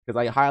because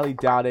I highly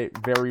doubt it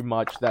very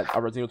much that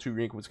a Resident Evil 2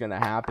 remake was going to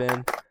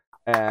happen.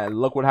 And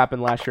look what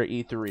happened last year at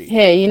E3.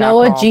 Hey, you know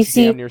what,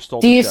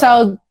 GC? Do you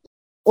sound...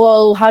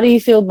 Well, how do you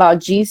feel about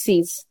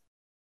GC's...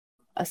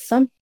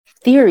 some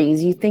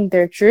theories, you think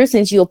they're true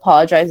since you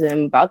apologize to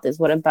him about this?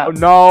 What about...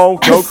 No,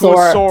 Goku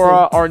and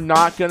Sora are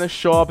not going to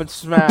show up and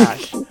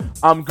Smash.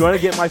 I'm going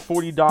to get my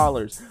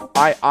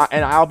 $40.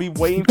 And I'll be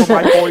waiting for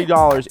my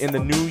 $40 in the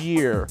new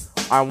year.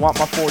 I want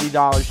my $40,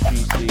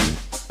 GC.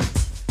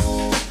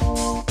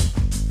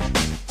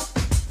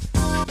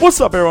 What's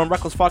up, everyone?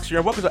 Reckless Fox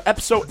here. Welcome to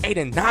episode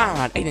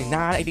 89.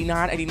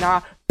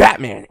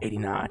 Batman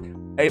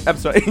 89.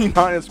 Episode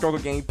 89 of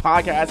ScrubClub Game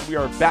Podcast. We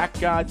are back,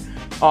 guys.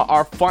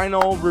 Our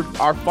final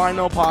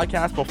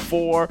podcast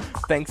before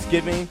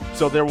Thanksgiving.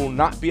 So there will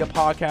not be a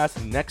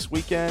podcast next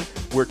weekend.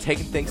 We're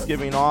taking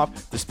Thanksgiving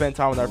off to spend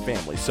time with our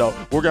family. So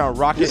we're going to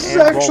rock it. This is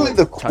actually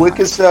the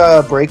quickest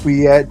break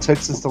we took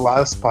since the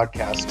last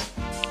podcast.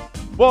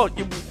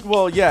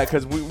 Well, yeah,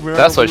 because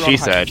that's what she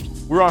said.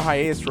 We're on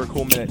hiatus for a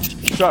cool minute.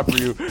 Shut up for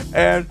you.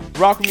 And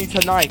rock with me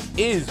tonight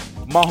is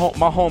my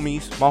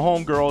homies, my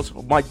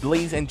homegirls, my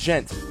ladies and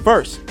gents.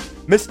 First,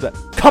 Mr.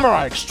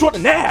 Camera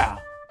Extraordinaire.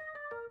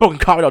 Broken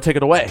Kami, take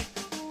it away.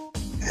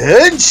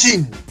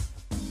 Henshin!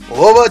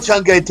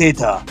 Oba-chan ga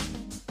iteta.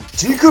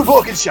 Jiku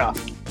Bokensha.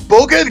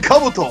 Boken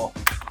Kabuto.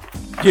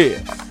 Yeah.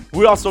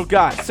 We also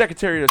got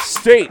Secretary of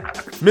State,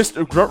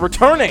 Mr.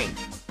 Returning.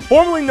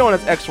 Formerly known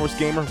as X-Force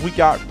Gamer, we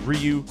got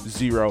Ryu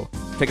Zero.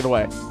 Take it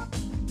away.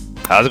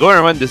 How's it going,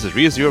 everyone? This is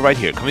Ryu Zero right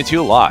here, coming to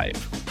you live.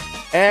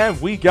 And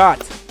we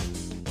got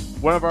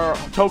one of our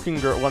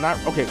token girl. Well,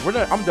 not okay.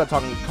 I'm done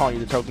calling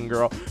you the token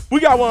girl. We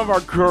got one of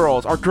our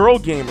girls, our girl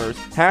gamers.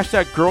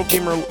 Hashtag girl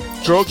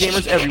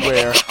gamers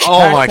everywhere.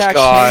 Oh hashtag my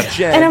god!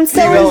 And I'm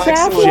selling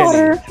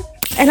bathwater.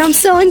 And I'm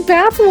selling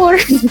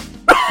bathwater.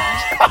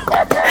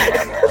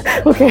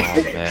 Okay.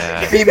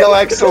 Oh, female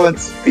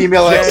excellence.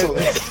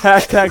 Excellence.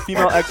 Hashtag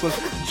female excellence.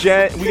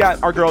 We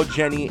got our girl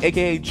Jenny,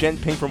 aka Jen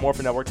Pink from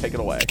Morphin Network. Take it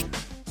away.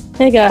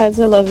 Hey guys,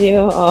 I love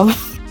you.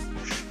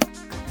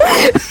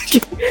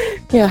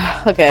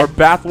 Yeah. Okay. Our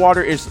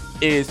bathwater is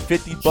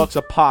 $50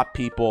 a pop,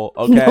 people.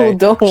 Okay. No,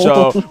 don't.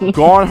 So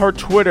go on her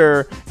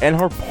Twitter and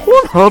her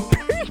Pornhub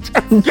page.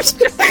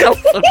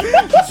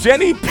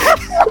 Jenny.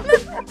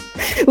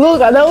 Look,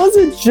 that was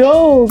a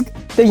joke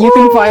that you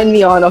can find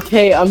me on.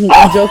 Okay, I'm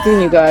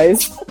joking, you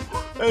guys.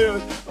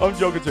 Anyways, I'm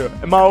joking too.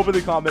 And my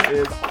opening comment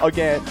is,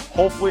 again,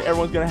 hopefully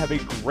everyone's gonna have a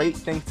great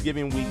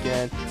Thanksgiving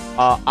weekend.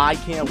 I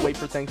can't wait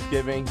for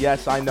Thanksgiving.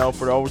 Yes, I know,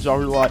 for the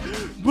overall lot.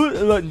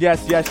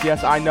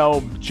 Yes, I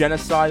know,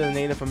 genocide of the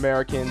Native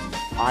Americans.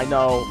 I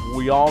know,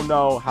 we all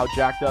know how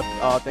jacked up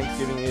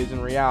Thanksgiving is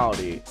in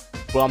reality.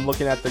 But I'm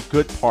looking at the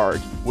good part,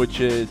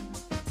 which is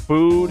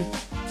food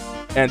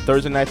and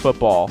Thursday Night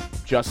Football.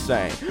 Just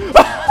saying. With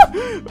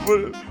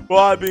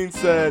that being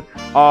said,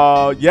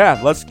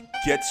 yeah, let's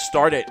get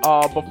started.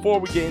 Before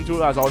we get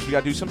into it, as always, we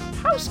gotta do some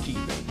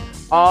housekeeping.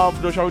 For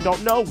those who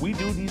don't know, we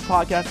do these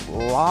podcasts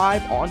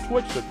live on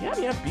Twitch, so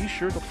be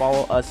sure to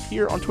follow us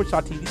here on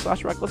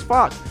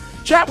twitch.tv/RecklessFox.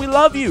 Chat, we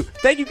love you.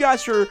 Thank you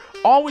guys for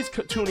always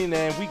tuning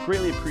in. We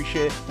greatly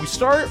appreciate it. We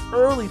started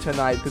early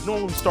tonight because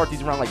normally we start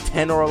these around like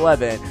 10 or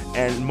 11,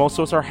 and most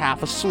of us are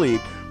half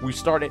asleep. We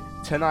started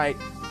tonight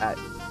at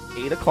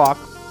 8 o'clock,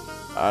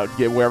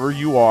 get wherever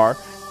you are,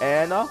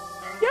 and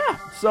yeah,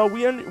 so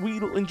we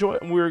enjoy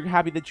it, and we're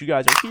happy that you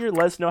guys are here.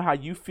 Let us know how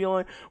you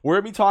feeling. We're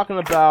gonna be talking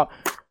about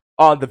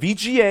the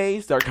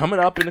VGAs that are coming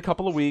up in a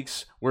couple of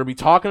weeks. We're gonna be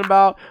talking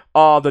about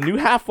the new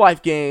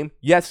Half-Life game.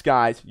 Yes,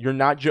 guys, we're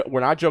not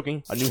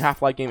joking. A new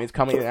Half-Life game is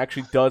coming, and it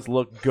actually does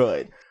look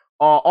good.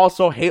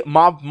 Also,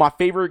 my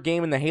favorite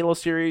game in the Halo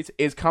series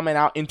is coming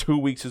out in 2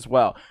 weeks as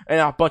well, and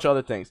a bunch of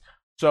other things.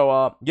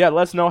 So, yeah,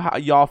 let us know how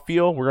y'all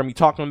feel. We're going to be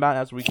talking about it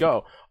as we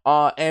go.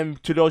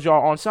 And to those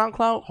y'all on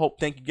SoundCloud,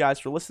 thank you guys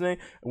for listening.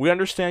 We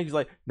understand you're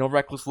like, no,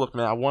 Reckless, look,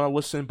 man, I want to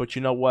listen, but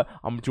you know what?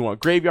 I'm doing a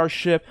graveyard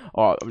shift,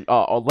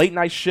 a late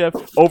night shift,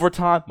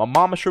 overtime. My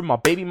mama's tripping, my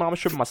baby mama's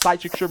tripping, my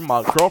side chick's tripping,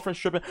 my girlfriend's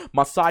tripping,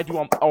 my side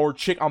or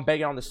chick I'm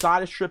begging on the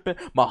side is tripping,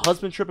 my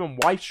husband's tripping,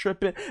 wife's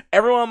tripping.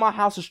 Everyone in my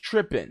house is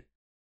tripping.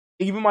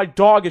 Even my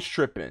dog is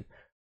tripping.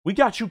 We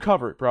got you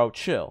covered, bro.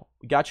 Chill.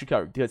 We got you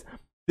covered. Because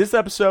this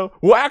episode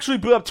will actually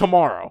be up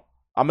tomorrow.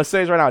 I'm going to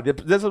say this right now.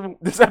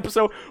 This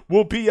episode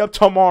will be up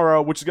tomorrow,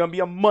 which is going to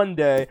be a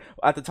Monday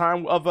at the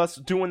time of us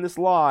doing this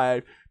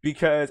live,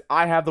 because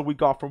I have the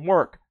week off from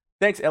work.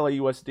 Thanks,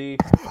 LAUSD.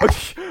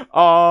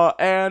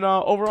 And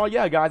overall,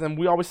 yeah, guys, and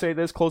we always say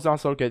this, close down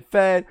so get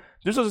fed.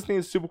 There's no such thing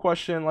as a stupid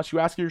question unless you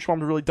ask it, you just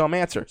want a really dumb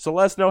answer. So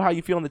let us know how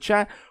you feel in the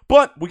chat,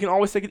 but we can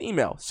always take an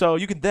email. So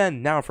you can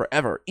then, now and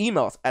forever,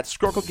 email us at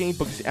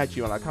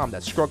ScrubClubGamingBookings@gmail.com.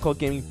 That's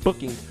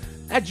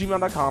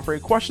ScrubClubGamingBookings@gmail.com for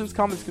any questions,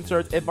 comments,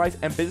 concerns, advice,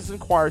 and business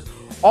inquiries,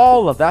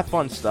 all of that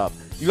fun stuff.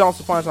 You can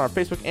also find us on our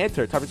Facebook and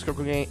Twitter. Type in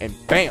ScrubClub Game, and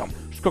bam,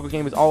 ScrubClub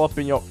Game is all up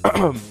in your...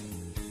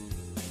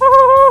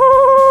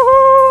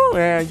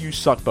 Man, you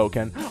suck,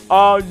 Boken.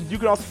 You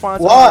can also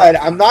find us...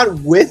 What? I'm not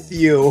with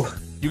you.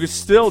 You can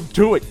still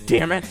do it,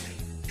 damn it.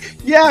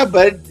 Yeah,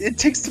 but it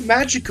takes the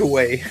magic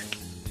away.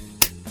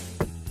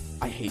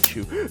 hate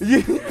you.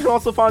 You can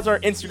also find us on our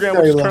Instagram,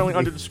 which is currently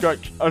under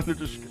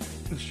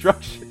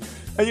construction.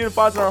 And you can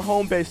find us on our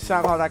home base,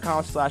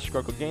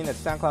 soundcloud.com/ScrubClub That's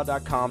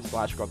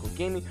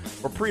soundcloud.com/ScrubClub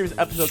for previous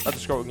episodes of the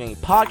ScrubClub Gaming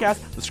podcast,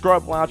 the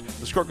Scrub Lounge,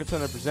 the ScrubClub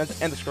Center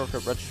Presents, and the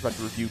ScrubClub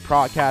Retrospective Review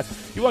podcast.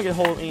 If you want to get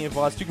a hold of any of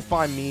us, you can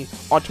find me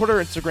on Twitter,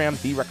 Instagram,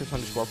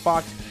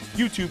 @TheReckless_Fox,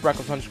 YouTube,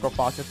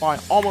 Reckless_Fox, and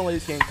find all my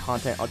latest game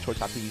content on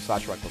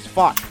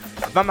twitch.tv/RecklessFox.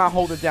 If I'm not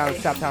holding it down in the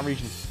Southtown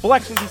region,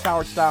 flexing East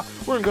Howard style,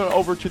 we're going to go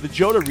over to the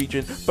Joda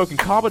region. Boken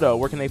Kabuto,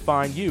 where can they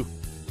find you?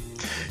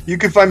 You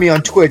can find me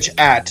on Twitch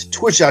at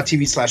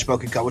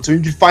twitch.tv/BokenComics, or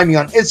you can find me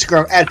on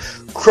Instagram at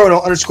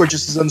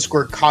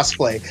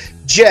chrono_justice_cosplay.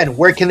 Jen,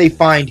 where can they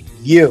find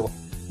you?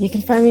 You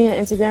can find me on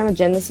Instagram at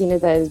Jen Messina,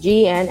 that is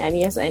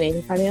GNMESINA. You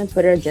can find me on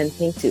Twitter at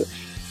JenPink2.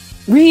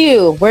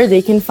 Ryu, where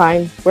can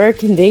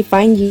they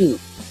find you?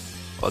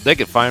 Well, they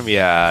can find me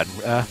at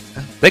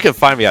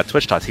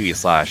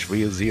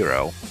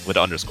twitch.tv/Ryu0 with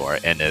underscore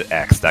and an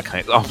X. That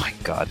kind of, oh my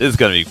god, this is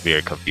gonna be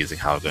very confusing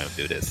how I'm gonna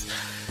do this.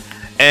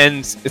 And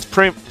it's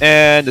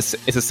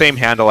the same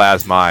handle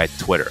as my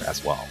Twitter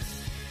as well,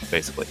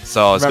 basically.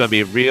 So it's gonna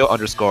be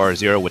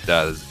Ryu_0 with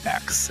the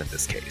X in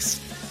this case.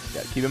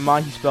 Yeah, keep in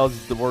mind he spells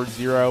the word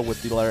 0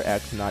 with the letter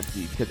X, not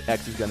D, because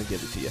X is gonna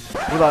give it to you.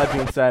 With all that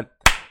being said,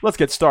 let's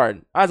get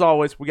started. As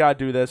always, we gotta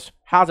do this.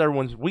 How's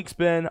everyone's week's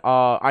been?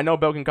 I know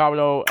Boken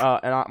Kabuto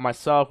and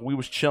myself, we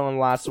was chilling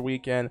last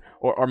weekend,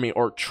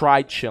 or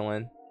tried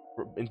chilling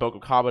in Boken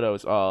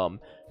Kabuto's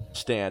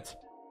stance.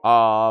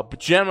 But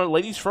Jen,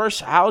 ladies first,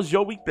 how's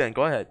your week been?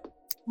 Go ahead.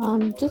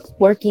 Just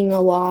working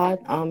a lot.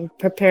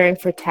 Preparing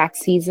for tax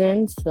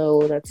season,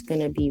 so that's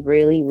gonna be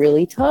really,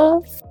 really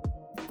tough.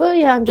 But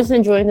yeah, I'm just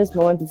enjoying this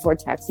moment before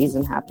tax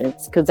season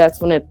happens, because that's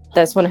when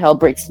hell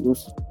breaks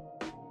loose.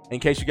 In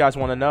case you guys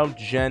want to know,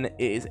 Jen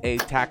is a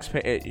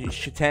taxpayer.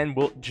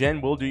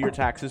 Jen will do your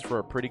taxes for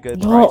a pretty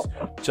good price.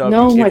 So I'm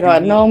an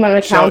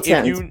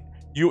accountant.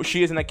 So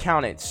she is an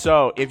accountant.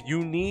 So if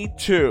you need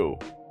to,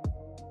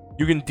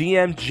 you can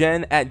DM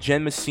Jen at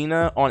Jen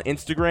Messina on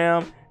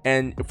Instagram,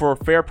 and for a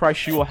fair price,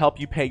 she will help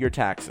you pay your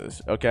taxes.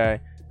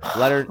 Okay,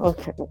 let her.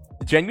 Okay.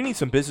 Jen, you need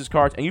some business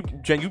cards, and you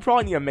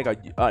probably need to make a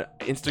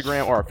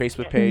Instagram or a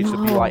Facebook page to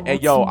be like, hey,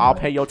 yo, I'll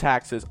pay your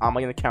taxes. I'm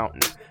like an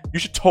accountant. You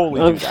should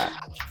totally do that.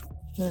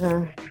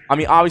 I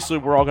mean, obviously,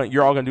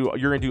 you're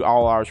gonna do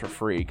all ours for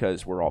free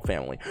because we're all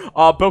family.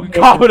 Boken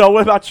Kabuto,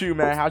 what about you,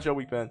 man? How's your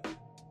week been?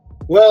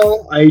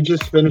 Well, I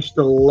just finished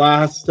the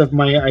last of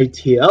my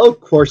ITL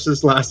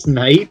courses last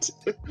night.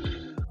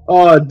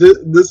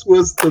 This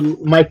was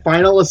my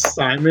final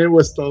assignment.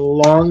 Was the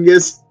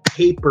longest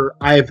paper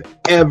I've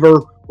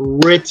ever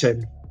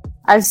written.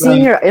 I've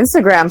seen your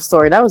Instagram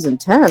story. That was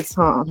intense,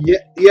 huh?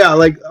 Yeah.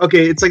 Like,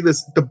 okay, it's like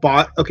this. The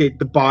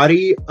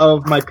body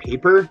of my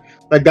paper,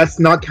 like, that's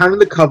not counting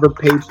the cover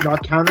page,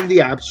 not counting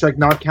the abstract,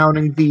 not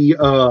counting the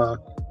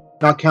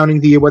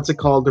what's it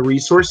called, the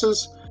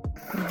resources.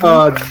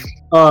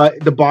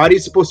 The body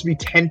is supposed to be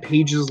 10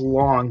 pages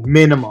long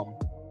minimum.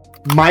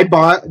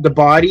 The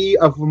body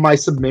of my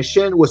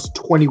submission was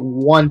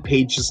 21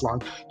 pages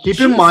long. Keep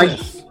in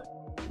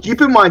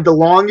mind, the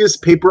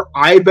longest paper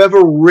I've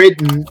ever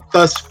written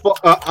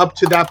up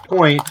to that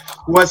point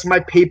was my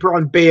paper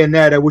on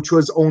Bayonetta, which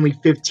was only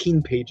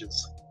 15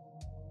 pages.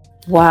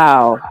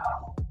 Wow.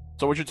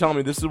 So what you're telling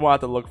me, this is what I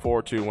have to look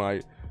forward to when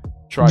I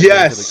try to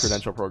get into the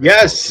credential program.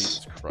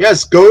 Yes.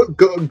 Go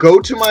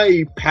to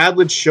my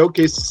Padlet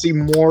showcase to see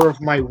more of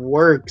my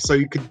work, so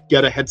you could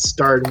get a head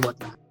start and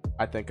whatnot.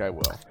 I think I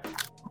will.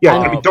 Yeah,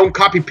 I mean, don't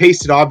copy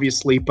paste it,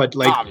 obviously, but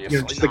like,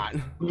 just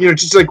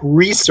like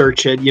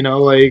research it.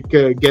 Like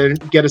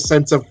get a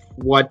sense of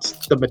what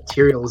the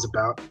material is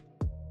about.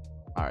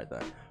 All right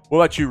then. What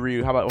about you,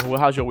 Ryu?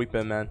 How's your week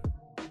been, man?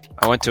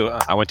 I went to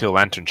a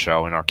lantern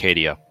show in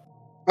Arcadia.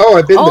 Oh,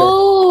 I've been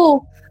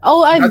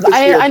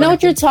there. I know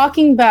what you're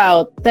talking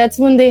about. That's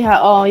when they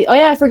have. Oh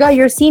yeah, I forgot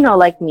you're Sino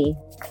like me.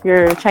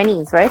 You're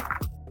Chinese, right?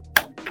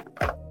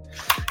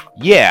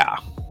 Yeah.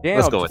 Damn,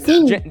 let's go with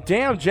that.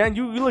 Damn, Jen,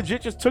 you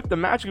legit just took the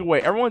magic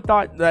away. Everyone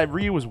thought that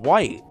Ryu was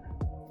white.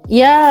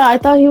 Yeah, I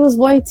thought he was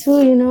white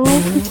too.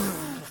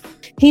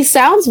 He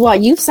sounds white.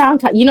 You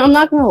sound. I'm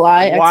not gonna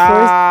lie.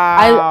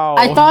 Wow.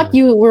 I thought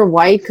you were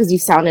white because you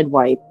sounded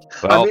white.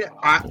 Well,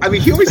 I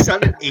mean, he always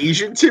sounded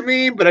Asian to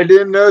me, but I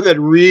didn't know that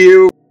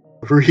Ryu.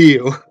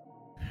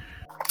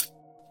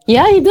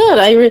 Yeah, he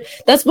did.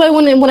 That's why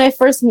when he met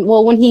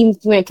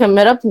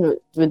up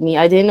with me,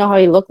 I didn't know how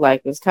he looked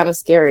like. It was kind of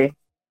scary.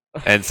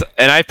 And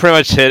I pretty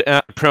much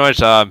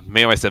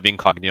made myself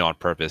incognito on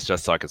purpose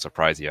just so I could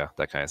surprise you,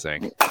 that kind of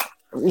thing.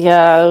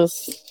 Yeah.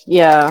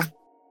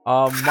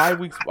 I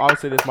would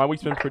say this. My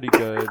week's been pretty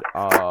good.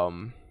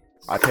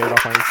 I paid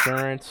off my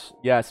insurance.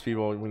 Yes,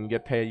 people, when you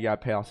get paid, you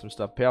gotta pay off some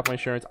stuff. Pay off my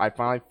insurance. I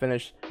finally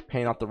finished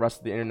paying off the rest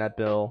of the internet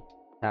bill.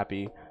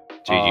 Happy.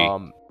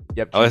 GG.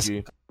 Yep,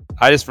 GG.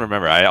 I just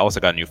remember, I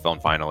also got a new phone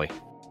finally.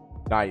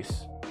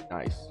 Nice.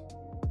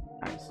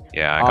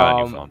 Yeah, I got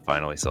a new phone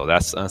finally, so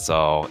that's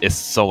so it's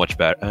so much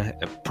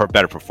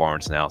better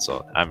performance now.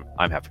 So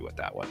I'm happy with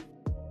that one.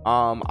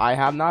 I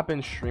have not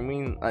been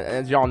streaming.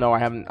 As y'all know, I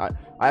haven't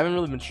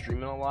really been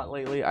streaming a lot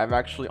lately.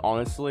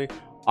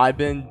 I've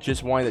been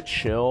just wanting to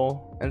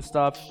chill and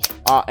stuff.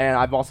 And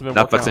I've also been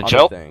working on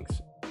other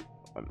things.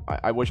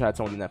 I wish I had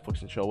someone to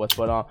Netflix and chill with,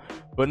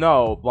 but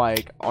no,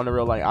 like on the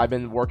real, like I've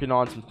been working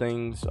on some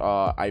things.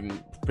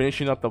 I'm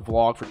finishing up the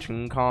vlog for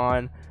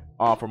ToonCon,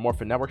 for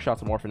Morphin Network. Shout out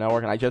to Morphin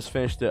Network, and I just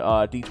finished the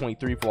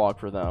D23 vlog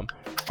for them.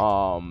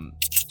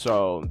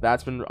 So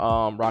that's been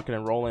rocking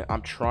and rolling.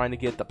 I'm trying to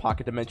get the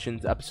Pocket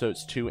Dimensions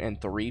episodes 2 and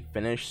 3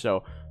 finished,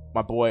 so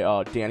my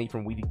boy Danny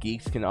from Weedy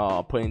Geeks can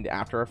put in the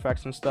After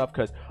Effects and stuff,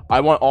 because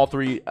I want all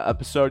 3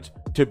 episodes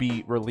to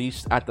be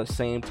released at the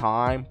same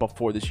time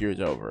before this year's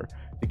over.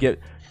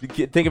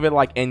 Think of it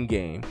like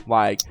Endgame.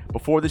 Like,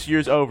 before this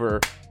year's over,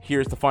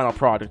 here's the final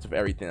product of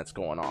everything that's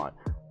going on.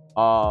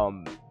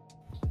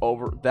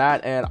 Over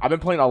that, and I've been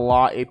playing a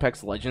lot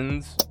Apex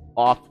Legends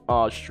off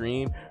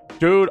stream.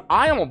 Dude,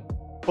 I am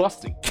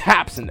busting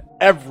caps in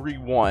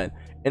everyone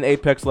in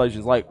Apex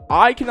Legends. Like,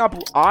 I've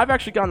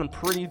actually gotten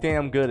pretty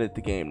damn good at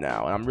the game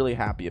now, and I'm really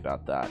happy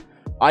about that.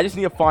 I just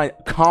need to find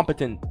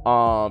competent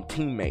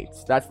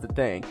teammates. That's the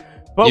thing.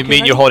 But you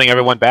mean you're holding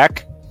everyone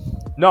back?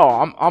 No,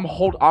 I'm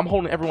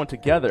holding everyone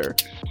together.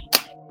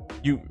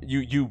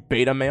 You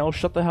beta male,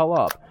 shut the hell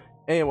up.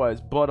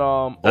 Anyways, but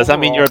does that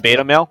mean you're a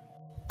beta male?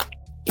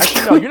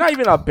 Actually, no, you're not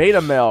even a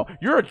beta male.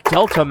 You're a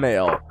delta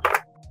male.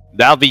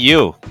 That'll be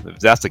you if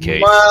that's the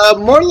case.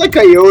 More like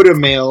a Yoda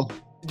male.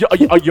 A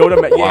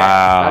Yoda male.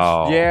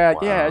 Yeah, wow.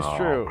 That's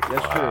true.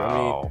 That's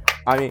true.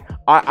 I mean,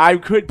 I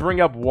could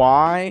bring up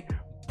why,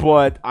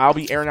 but I'll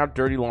be airing out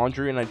dirty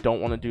laundry, and I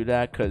don't want to do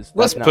that because.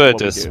 Let's put it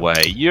this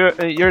way: you're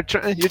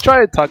trying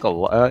to talk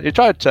you're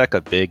trying to check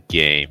a big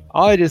game.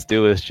 All I just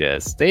do is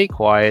just stay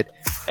quiet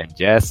and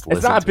just listen.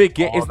 It's not a big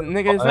game. It's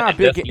not a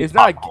big game.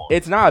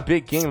 It's not a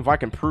big game if I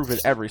can prove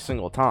it every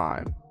single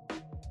time.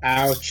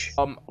 Ouch.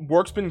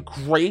 Work's been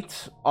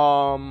great.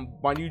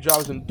 My new job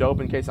has been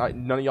dope. In case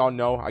none of y'all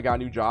know, I got a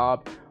new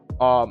job.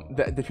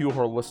 The people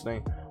who are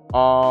listening.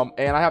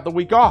 And I have the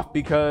week off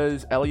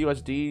because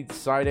LUSD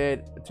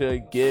decided to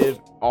give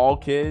all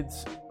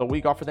kids the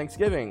week off for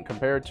Thanksgiving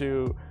compared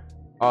to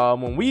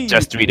when we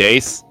just 3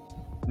 days.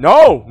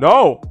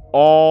 No,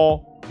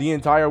 all the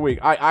entire week.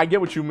 I get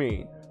what you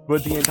mean,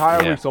 but the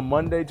entire week. So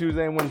Monday,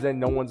 Tuesday, and Wednesday,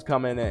 no one's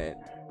coming in.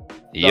 So,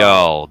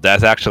 yo,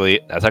 that's actually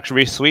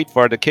sweet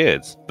for the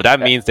kids, but that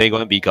means they're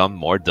going to become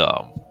more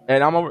dumb.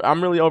 And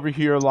I'm really over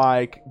here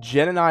like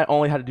Jen and I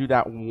only had to do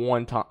that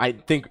one time. I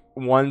think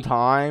one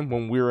time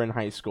when we were in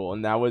high school,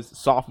 and that was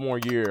sophomore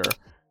year.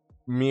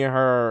 Me and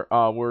her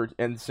were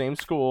in the same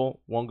school,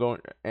 one going,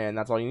 and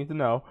that's all you need to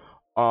know.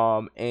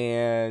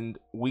 And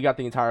we got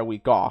the entire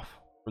week off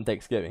from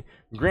Thanksgiving.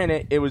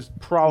 Granted, it was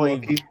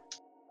probably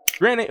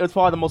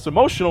the most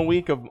emotional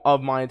week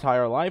of my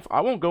entire life.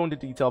 I won't go into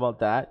detail about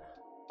that.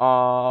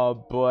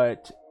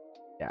 But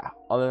yeah,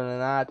 other than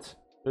that,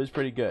 it was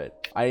pretty good.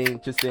 I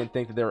just didn't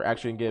think that they were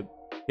actually gonna give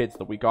kids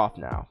the week off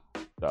now.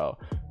 So,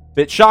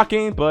 bit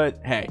shocking, but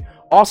hey.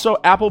 Also,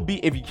 Applebee,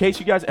 in case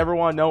you guys ever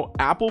want to know,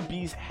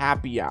 Applebee's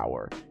happy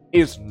hour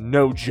is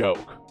no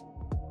joke.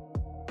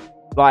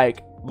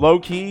 Like, low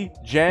key,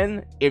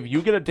 Jen, if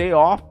you get a day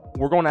off,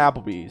 we're going to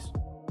Applebee's.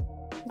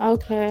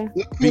 Okay.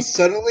 Look who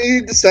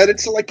suddenly decided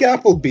to like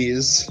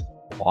Applebee's.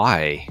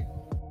 Why?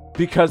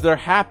 Because they're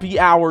happy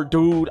hour,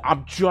 dude.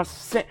 I'm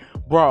just saying,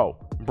 bro.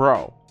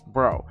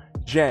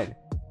 Jen,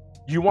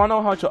 you wanna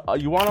know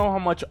how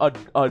much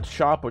a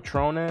shot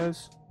Patron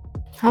is?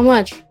 How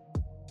much?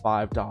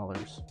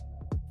 $5.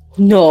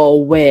 No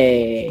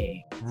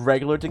way.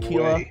 Regular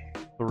tequila,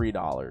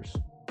 $3.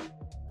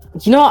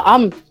 You know,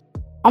 I'm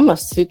gonna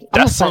sign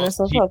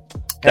myself up.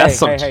 That's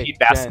some cheap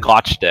ass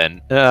scotch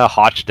then.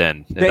 Hotch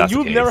then. Then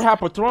you've never had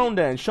Patron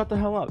then. Shut the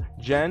hell up.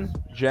 Jen,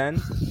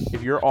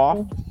 if you're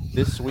off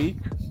this week,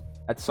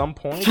 at some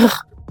point,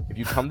 if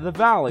you come to the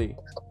valley,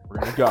 we're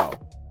gonna go.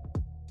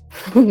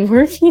 Are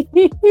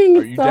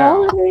you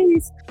down?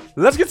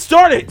 Let's get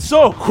started.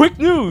 So, quick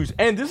news,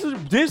 and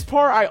this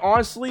part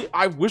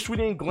I wish we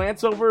didn't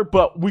glance over,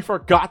 but we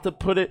forgot to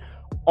put it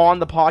on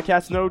the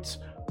podcast notes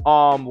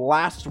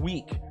last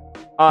week.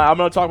 I'm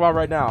gonna talk about it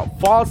right now.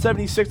 Fallout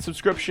 76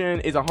 subscription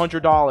is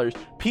 $100.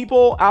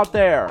 People out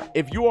there,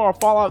 if you are a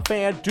Fallout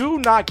fan, do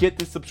not get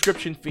the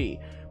subscription fee.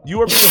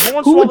 You are being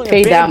hornswoggled. Who would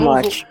pay that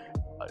much?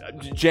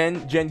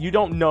 Jen, you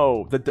don't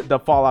know the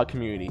Fallout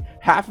community.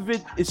 Half of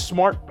it is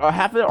smart.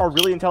 Half of it are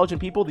really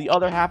intelligent people. The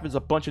other half is a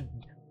bunch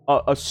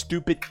of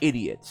stupid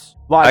idiots.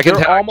 Like, I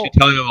can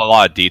tell you a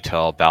lot of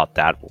detail about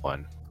that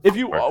one. If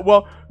you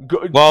I'll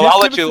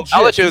let you.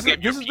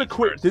 This is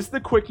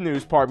the quick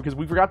news part because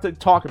we forgot to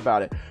talk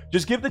about it.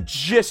 Just give the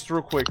gist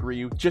real quick,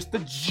 Ryu. Just the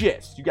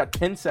gist. You got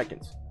 10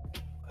 seconds.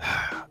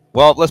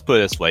 Well, let's put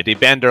it this way: they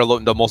banned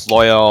the most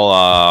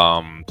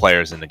loyal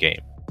players in the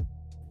game.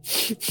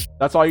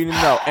 That's all you need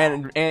to know,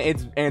 and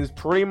it's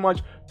pretty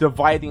much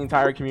divide the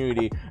entire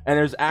community. And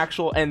there's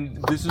and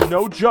this is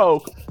no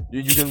joke.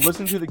 You can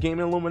listen to the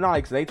Gaming Illuminati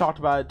because they talked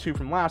about it too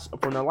from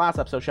their last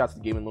episode. Shouts to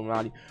the Gaming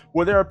Illuminati,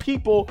 where there are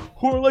people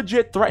who are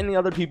legit threatening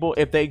other people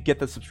if they get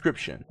the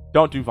subscription.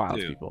 Don't do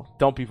violence, people.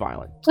 Don't be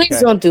violent.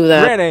 Please don't do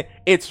that. Granted,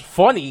 it's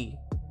funny.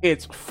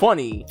 It's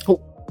funny.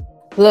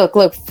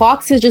 Look,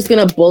 Fox is just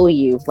gonna bully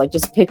you. Like,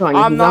 just pick on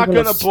you. I'm not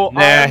gonna bully.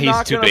 Nah,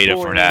 he's too beta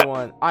for that.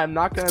 I'm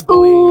not gonna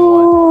bully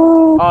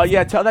anyone.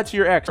 Yeah, tell that to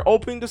your ex.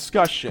 Opening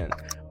discussion.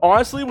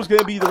 Honestly, it was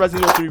gonna be the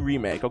Resident Evil 3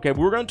 remake. Okay,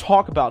 we were gonna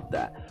talk about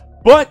that,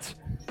 but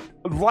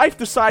life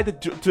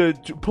decided to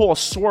pull a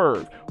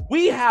swerve.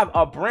 We have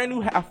a brand new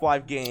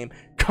Half-Life game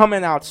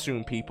coming out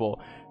soon, people.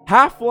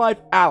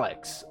 Half-Life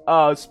Alyx,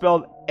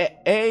 spelled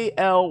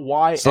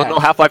A-L-Y-X. So no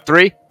Half-Life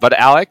 3, but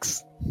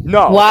Alex.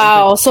 No.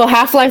 Wow. So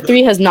Half-Life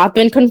 3 has not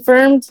been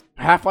confirmed?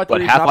 Half-Life 3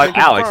 But Half-Life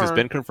Alyx has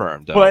been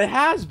confirmed. Though. But it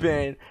has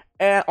been.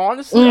 And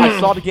honestly, I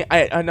saw the game.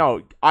 I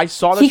know. I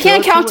saw the. He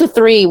can't count to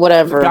 3.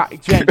 Whatever.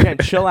 Jen,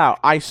 chill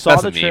out. I saw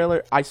That's the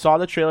trailer. I saw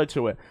the trailer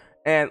to it.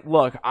 And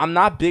look, I'm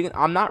not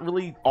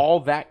really all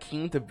that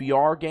keen to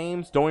VR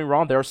games. Don't get me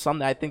wrong. There are some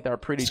that I think that are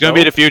pretty. It's gonna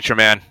be the future,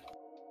 man.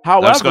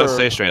 However, I'm just gonna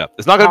say straight up,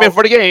 it's not gonna be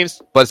for the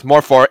games, but it's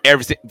more for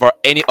everything, for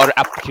any other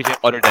application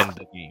other than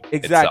the game.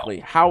 Exactly.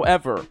 Itself.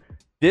 However,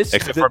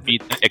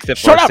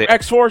 Shut up,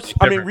 X-Force.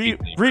 I mean,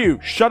 Ryu,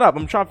 shut up.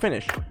 I'm trying to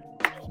finish.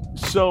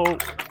 So,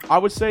 I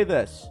would say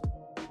this.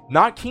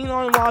 Not keen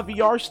on a lot of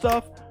VR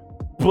stuff,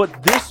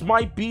 but this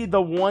might be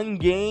the one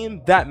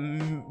game that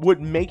would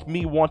make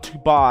me want to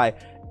buy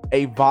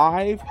a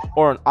Vive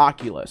or an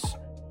Oculus.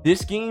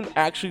 This game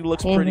actually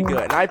looks pretty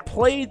good. And I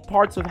played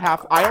parts of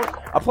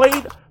I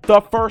played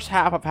the first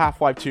half of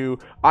Half-Life 2.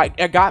 I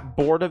got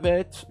bored of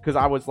it because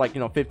I was like,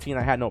 15.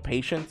 I had no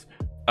patience.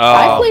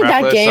 I played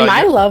that game.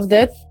 I loved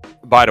it.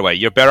 By the way,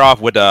 you're better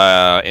off with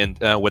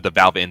the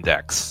Valve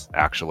Index.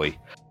 Actually,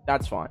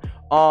 that's fine.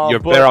 You're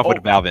better off with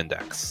the Valve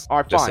Index. All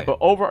right, fine. But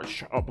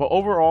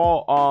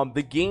overall,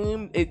 the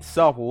game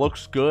itself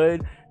looks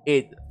good.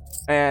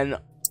 And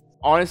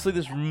honestly,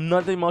 there's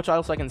nothing much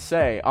else I can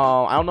say.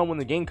 I don't know when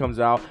the game comes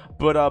out,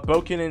 but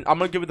Boken, I'm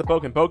gonna give it to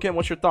Boken. Boken,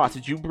 what's your thoughts?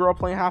 Did you grow up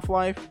playing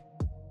Half-Life?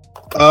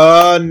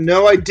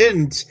 No, I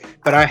didn't.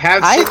 But I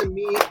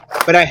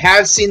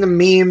have seen the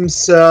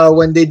memes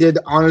when they did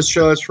honest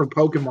trailers for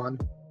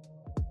Pokemon.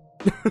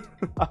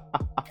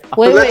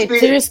 Wait,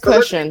 serious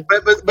question.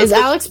 Is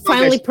Alex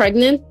finally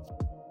pregnant?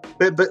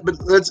 But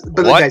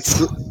what?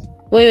 guys.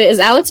 Wait, is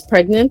Alex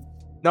pregnant?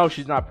 No,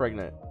 she's not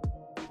pregnant.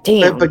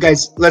 Damn. But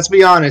guys, let's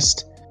be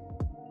honest.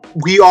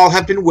 We all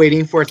have been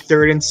waiting for a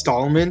third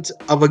installment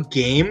of a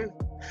game.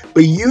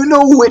 But you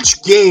know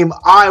which game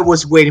I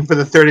was waiting for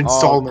the third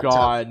installment of? Oh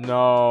god,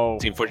 no.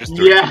 Team Fortress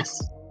 3.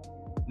 Yes.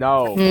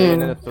 No,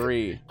 Bayonetta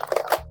 3.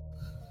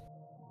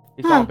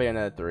 It's not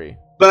Bayonetta 3.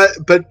 But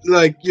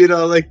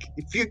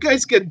if you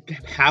guys get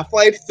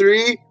Half-Life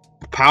 3,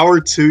 power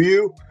to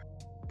you.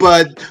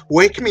 But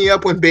wake me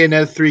up when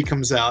Bayonetta 3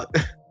 comes out.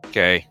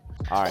 Okay.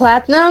 All right.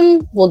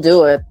 Platinum will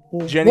do it.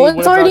 Jenny, well,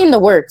 it's already in the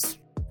works.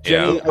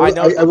 Jenny,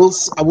 Yeah. I will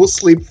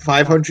sleep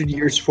 500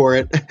 years for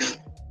it.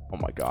 Oh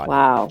my god.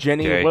 Wow.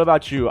 Jenny, Okay. what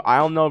about you? I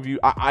don't know if you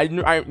I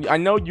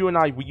know you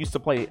and we used to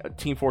play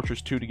Team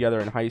Fortress 2 together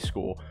in high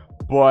school.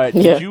 But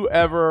did you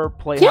ever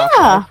play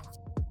Half-Life?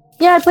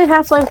 Yeah, I played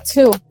Half-Life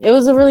 2. It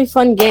was a really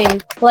fun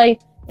game.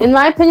 Like, in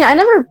my opinion, I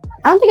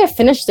don't think I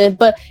finished it,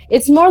 but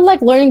it's more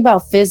like learning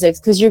about physics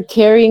because you're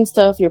carrying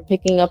stuff, you're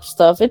picking up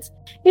stuff. It's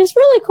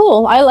really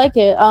cool. I like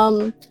it.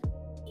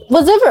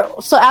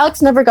 So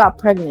Alex never got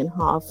pregnant,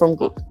 huh?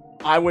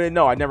 I wouldn't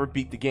know. I never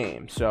beat the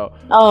game, so.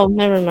 Oh,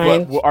 never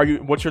mind.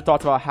 What's your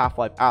thoughts about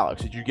Half-Life Alyx?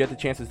 Did you get the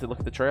chances to look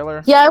at the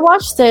trailer? Yeah, I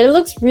watched it. It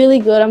looks really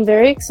good. I'm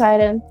very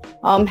excited.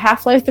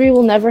 Half-Life 3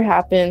 will never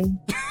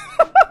happen.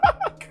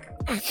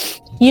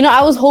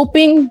 I was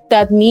hoping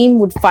that meme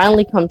would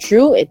finally come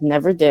true. It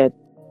never did.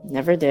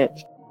 Never did.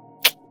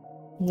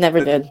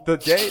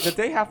 The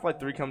day Half-Life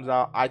 3 comes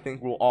out, I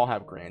think we'll all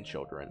have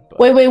grandchildren. But...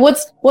 Wait,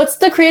 what's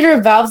the creator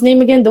of Valve's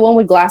name again? The one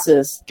with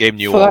glasses. Gabe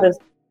Newell.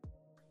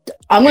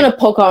 I'm gonna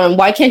poke on him.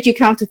 Why can't you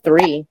count to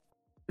 3?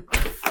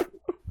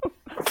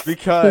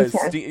 Because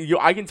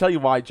I can tell you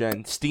why,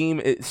 Jen. Steam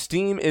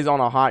is on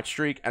a hot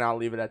streak, and I'll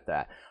leave it at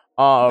that.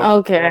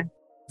 Okay.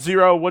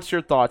 Zero, what's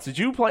your thoughts? Did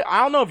you play?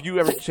 I don't know if you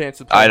ever had a chance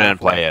to play. I didn't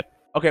play it.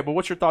 Okay, but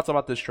what's your thoughts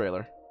about this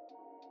trailer?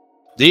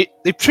 I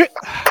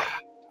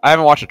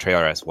haven't watched the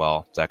trailer as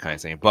well, that kind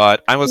of thing.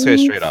 But I'm gonna say it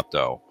straight up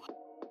though.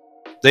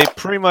 They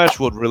pretty much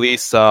would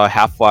release the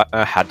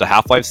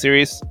Half-Life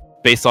series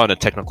based on the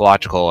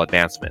technological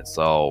advancement.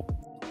 So,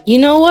 you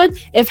know what?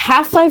 If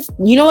Half-Life,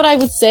 you know what I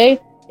would say?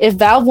 If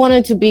Valve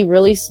wanted to be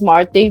really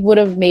smart, they would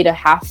have made a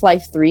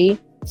Half-Life 3,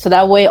 so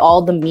that way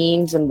all the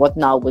memes and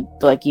whatnot would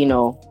the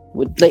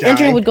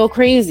internet would go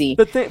crazy.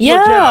 Jen,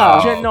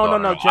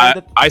 no.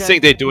 Jen, I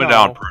think they're doing it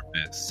on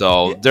purpose.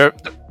 So they're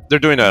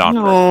doing it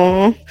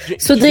on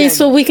purpose.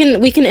 So we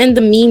can end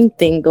the meme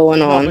thing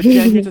going on. But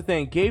Jen, here's the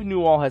thing. Gabe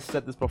Newell has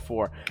said this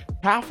before.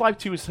 Half-Life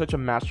 2 is such a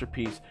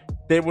masterpiece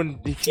they wouldn't.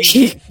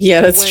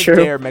 Yeah, that's wouldn't true.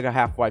 dare make a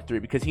Half-Life 3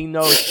 because he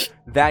knows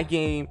that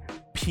game.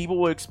 People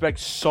will expect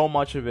so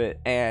much of it,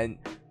 and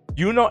if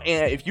you know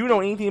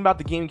anything about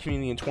the gaming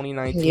community in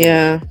 2019,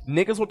 Yeah.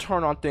 niggas will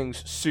turn on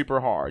things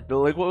super hard.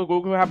 Like what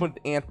happened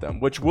with Anthem,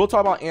 which we'll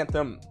talk about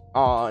Anthem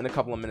in a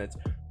couple of minutes.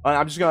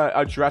 I'm just gonna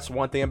address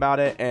one thing about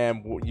it,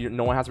 and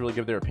no one has to really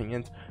give their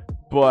opinions.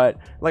 But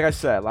like I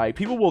said, like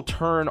people will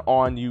turn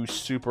on you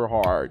super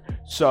hard.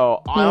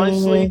 So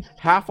honestly,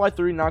 Half-Life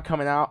 3 not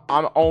coming out,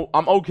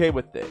 I'm okay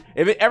with it.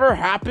 If it ever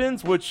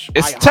happens, which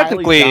It's I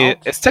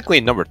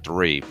technically number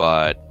 3,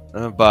 but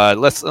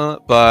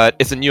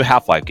it's a new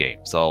Half-Life game,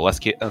 so let's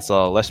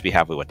be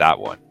happy with that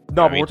one.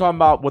 No, but we're talking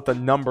about with the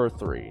number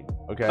 3.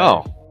 Okay.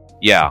 Oh,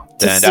 yeah.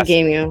 Just a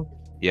game, yeah.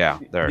 Yeah,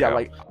 there you go.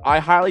 Like I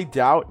highly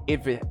doubt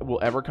if it will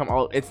ever come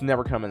out. It's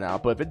never coming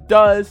out. But if it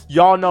does,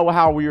 y'all know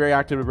how we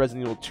reacted with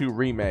Resident Evil 2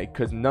 remake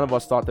because none of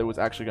us thought that was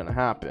actually going to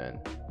happen.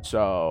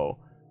 So,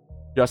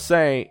 just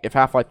saying, if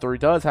Half-Life 3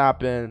 does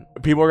happen,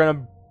 people are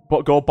going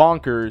to go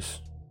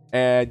bonkers.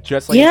 And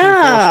just like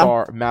Yeah.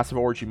 4-star, massive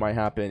orgy might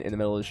happen in the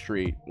middle of the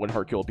street when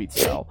Hercule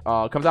beats Cell.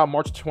 Comes out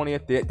March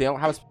 20th. They don't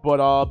have a...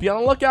 But be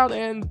on the lookout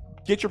and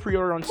get your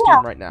pre-order on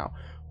Steam right now.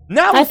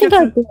 Now I think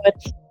I'll do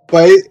it.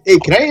 But hey,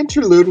 can I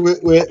interlude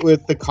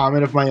with the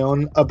comment of my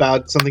own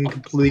about something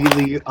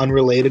completely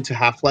unrelated to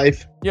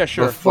Half-Life? Yeah,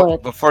 sure.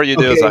 Before you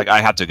do, Okay. it's like I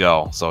have to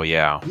go. So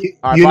yeah. All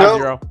right, You bye, know,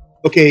 Zero.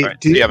 okay. Right,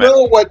 Do you yeah, man.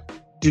 know what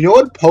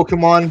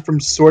Pokemon from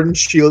Sword and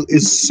Shield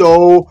is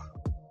so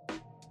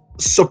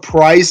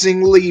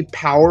surprisingly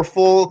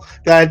powerful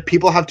that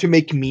people have to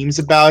make memes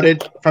about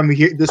it from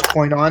this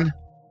point on?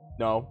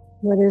 No.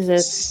 What is it?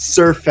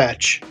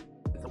 Surfetch,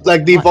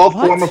 like the evolved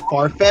What? form of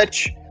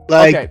Farfetch.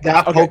 Like Okay,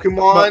 that okay,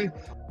 Pokemon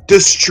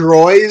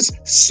destroys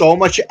so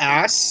much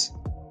ass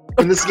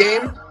in this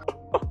game.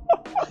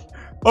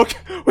 Okay.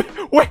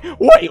 Wait.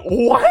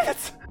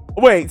 What?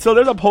 Wait. So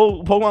there's a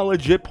Pokemon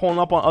legit pulling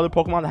up on other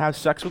Pokemon to have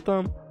sex with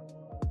them?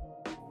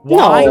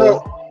 Why?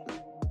 No.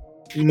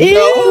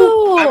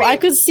 Ew! I mean- I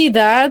could see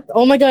that.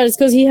 Oh my god, it's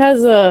because he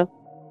has a.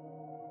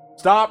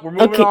 Stop. We're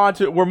moving Okay. on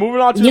to. We're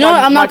moving on to. You know my-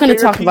 what? I'm my not gonna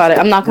favorite talk about piece-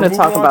 it. I'm not gonna we're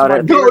talk moving on about to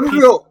it. my No, favorite no,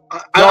 piece- no.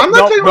 I'm not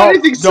talking about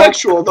anything no.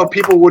 sexual, though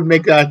people would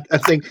make that a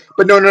thing.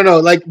 But no.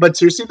 Like, but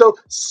seriously though,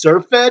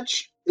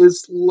 Surfetch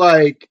is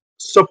like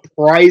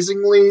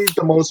surprisingly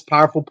the most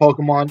powerful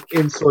Pokemon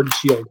in Sword and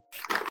Shield.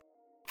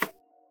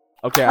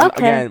 Okay.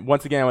 Okay.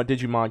 Once again, I'm a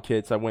Digimon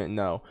kid, so I wouldn't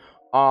know.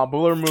 But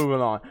we're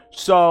moving on.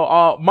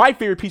 So, my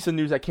favorite piece of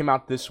news that came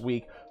out this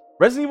week: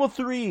 Resident Evil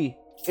 3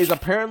 is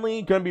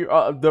apparently going to be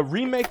the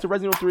remake to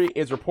Resident Evil 3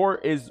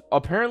 is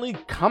apparently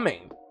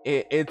coming.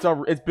 It's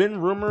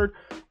been rumored,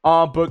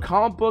 but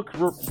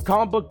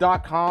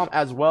comicbook.com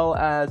as well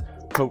as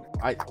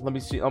let me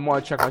see. I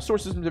want to check my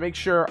sources to make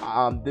sure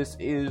this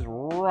is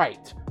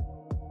right.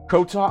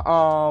 Both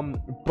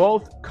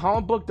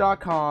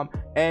comicbook.com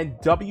and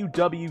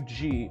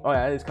WWG. Oh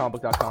yeah, it is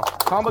comicbook.com.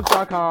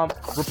 Comicbook.com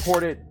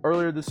reported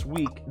earlier this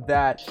week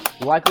that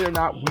likely or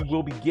not we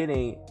will be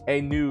getting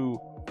a new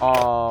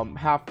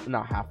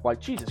Half-Life,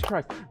 Jesus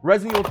Christ,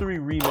 Resident Evil 3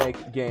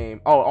 remake game.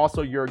 Oh,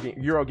 also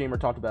Eurogamer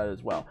talked about it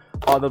as well.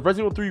 The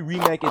Resident Evil 3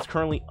 remake is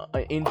currently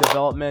in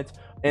development,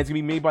 and it's gonna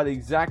be made by the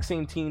exact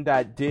same team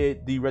that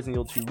did the Resident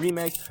Evil 2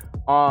 remake. If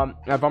I'm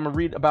gonna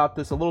read about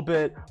this a little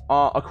bit,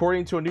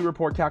 according to a new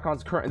report,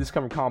 Capcom's this is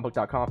coming from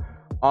comicbook.com.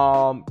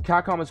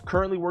 Capcom is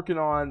currently working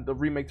on the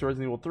remake to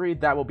Resident Evil 3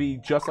 that will be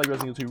just like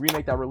Resident Evil 2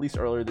 remake that released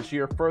earlier this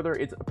year. Further,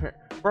 it's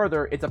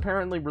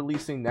apparently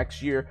releasing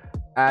next year.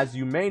 As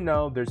you may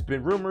know, there's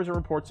been rumors and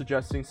reports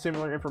suggesting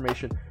similar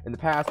information in the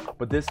past,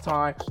 but this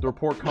time the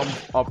report comes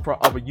up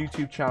of a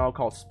YouTube channel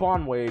called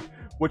Spawnwave,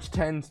 which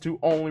tends to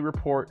only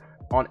report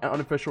on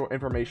unofficial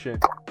information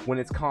when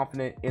it's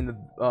confident in the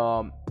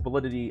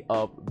validity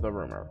of the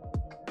rumor.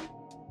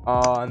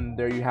 And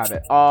there you have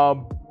it.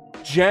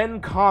 Jen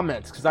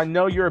comments, because I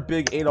know you're a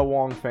big Ada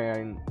Wong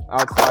fan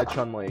outside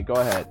Chun-Li. Go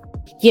ahead.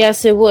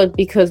 Yes, it would,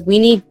 because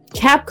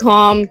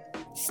Capcom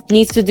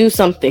needs to do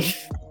something.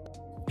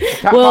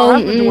 Capcom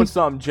has been doing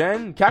something,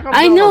 Jen. Capcom's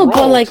I been on a know, roll,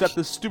 but, like- except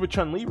this stupid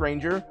Chun-Li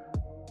Ranger.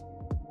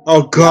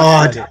 Oh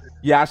God!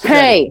 Yeah, I said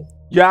Hey, it.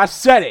 Yeah, I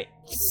said it.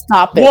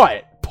 stop it.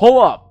 What? Pull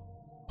up,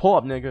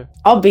 nigga.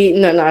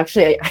 No,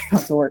 actually, I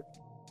have to work.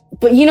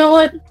 But you know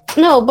what?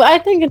 No, but I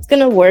think it's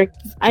gonna work.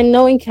 I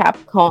know in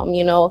Capcom,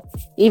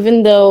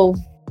 even though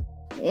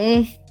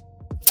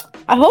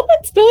I hope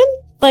it's good.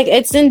 Like,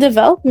 it's in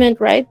development,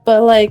 right?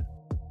 But like,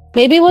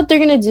 maybe what they're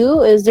gonna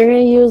do is they're gonna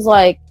use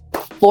like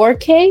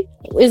 4K.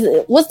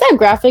 What's that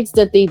graphics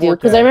that they do?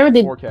 Because I remember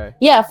 4K.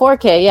 Yeah,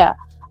 4K. Yeah,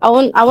 I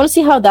want to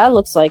see how that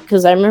looks like.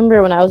 Because I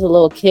remember when I was a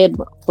little kid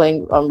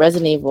playing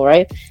Resident Evil,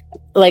 right?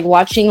 Like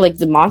watching like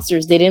the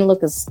monsters, they didn't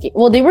look as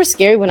well. They were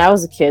scary when I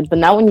was a kid, but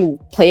now when you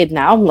play it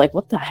now, I'm like,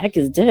 what the heck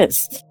is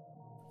this?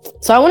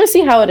 So I want to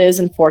see how it is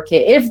in 4K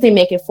if they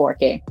make it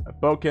 4K.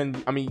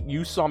 Boken, I mean,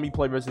 you saw me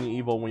play Resident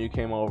Evil when you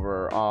came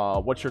over.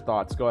 What's your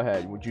thoughts? Go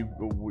ahead.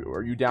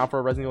 Are you down for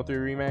a Resident Evil 3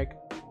 remake?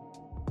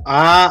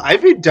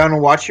 I'd be down to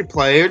watch you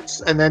play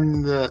it, and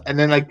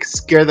then like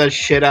scare the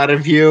shit out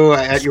of you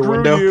at your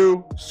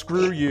window.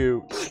 Screw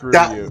you.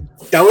 That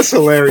was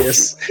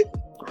hilarious.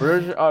 For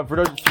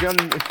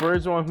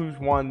those who's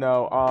won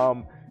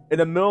though, in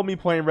the middle of me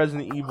playing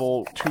Resident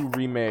Evil 2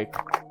 Remake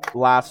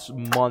last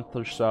month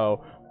or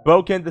so,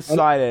 Boken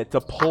decided to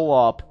pull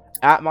up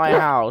at my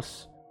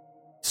house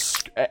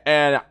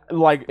and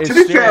like it's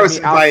staring at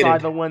me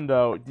outside the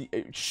window.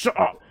 Shut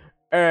up!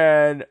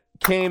 And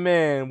came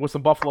in with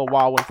some Buffalo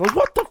Wild Wings. Like,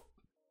 what the?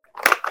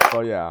 Oh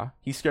yeah,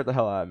 he scared the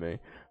hell out of me.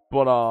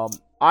 But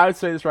I would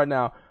say this right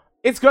now,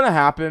 it's gonna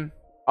happen.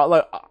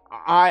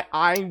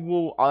 I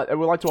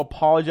would like to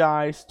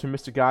apologize to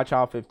Mr.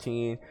 Godchild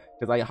 15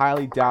 because I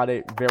highly doubt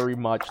it very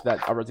much that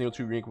a Resident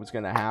Evil 2 remake was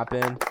gonna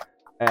happen.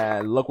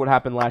 And look what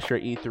happened last year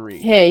at E3.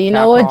 Hey, you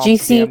know what,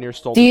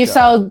 GC? Do you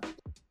sound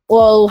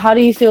well? How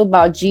do you feel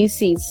about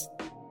GC's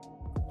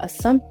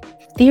some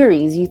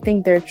theories? You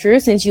think they're true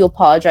since you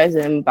apologized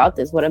to him about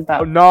this? What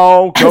about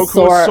no?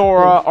 Goku and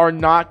Sora are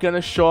not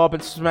gonna show up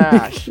and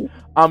Smash.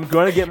 I'm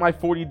gonna get my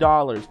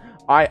 $40.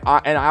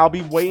 I'll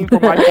be waiting for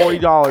my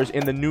 $40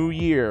 in the new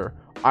year.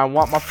 I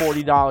want my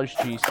 $40,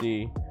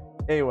 GC.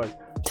 Anyways,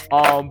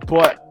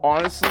 but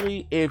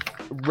honestly, if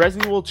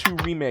Resident Evil 2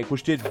 Remake,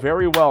 which did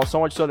very well, so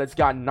much so that it's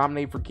gotten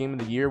nominated for Game of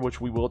the Year, which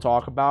we will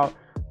talk about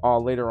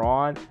later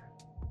on,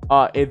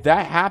 if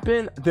that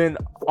happened, then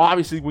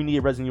obviously we need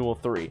Resident Evil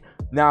 3.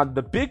 Now,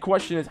 the big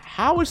question is,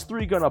 how is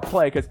 3 gonna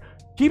play? Because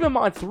keep in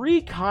mind,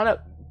 3 kind of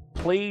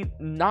played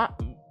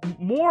not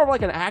more of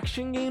like an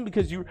action game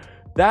because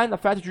that and the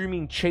fact that you're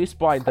being chased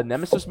by the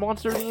Nemesis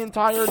monster the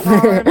entire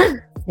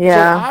time.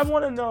 Yeah. So I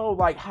want to know,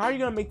 like, how are you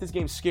gonna make this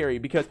game scary?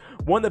 Because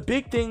one of the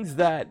big things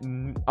that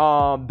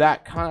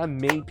that kind of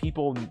made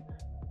people,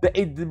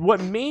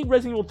 what made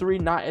Resident Evil 3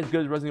 not as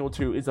good as Resident Evil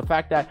 2 is the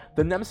fact that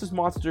the Nemesis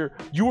monster,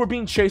 you were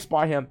being chased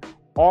by him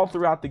all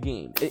throughout the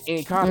game.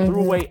 It kind of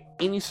threw away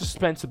any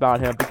suspense about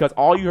him because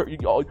the only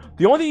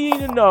thing you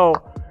need to know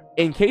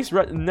in case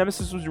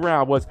Nemesis was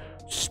around was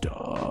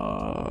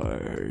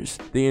stars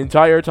the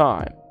entire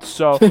time.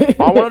 So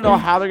I want to know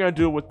how they're gonna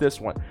do it with this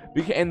one.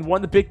 And one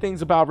of the big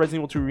things about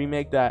Resident Evil 2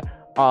 Remake that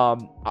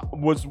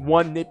was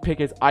one nitpick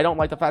is I don't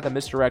like the fact that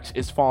Mr. X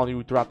is following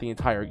you throughout the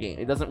entire game.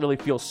 It doesn't really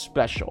feel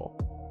special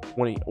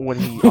when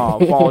he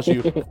follows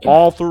you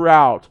all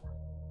throughout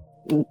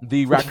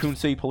the Raccoon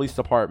City Police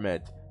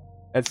Department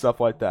and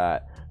stuff like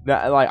that.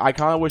 Now, like, I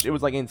kind of wish it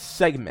was like in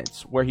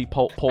segments where he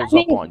pulls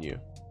up on you.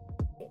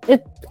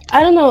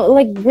 I don't know,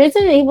 like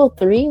Resident Evil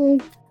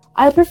 3,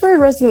 I prefer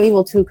Resident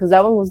Evil 2 because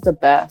that one was the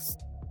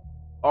best.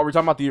 Are we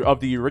talking about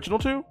the original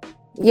 2?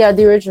 Yeah,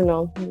 the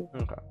original.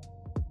 Okay.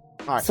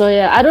 All right. So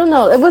yeah, I don't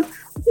know.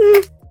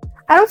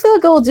 I don't feel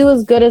like it will do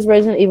as good as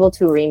Resident Evil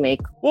 2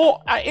 Remake.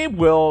 Well, it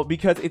will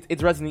because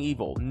it's Resident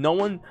Evil. No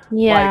one,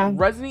 like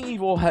Resident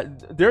Evil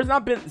there's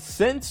not been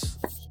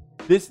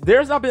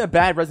a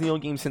bad Resident Evil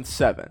game since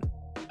 7,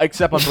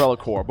 except Umbrella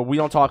Corps, but we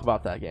don't talk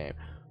about that game.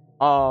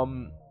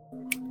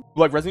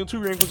 Like Resident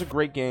Evil 2 Remake was a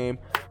great game.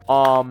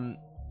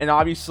 And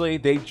obviously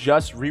they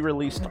just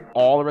re-released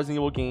all the Resident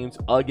Evil games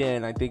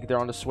again. I think they're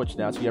on the Switch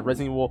now. So you have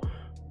Resident Evil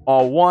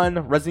 1,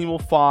 Resident Evil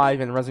 5,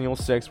 and Resident Evil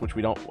 6, which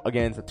we don't.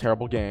 Again, it's a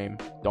terrible game.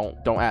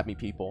 Don't at me,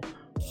 people.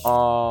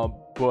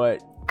 But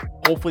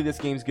hopefully this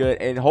game's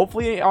good, and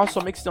hopefully it also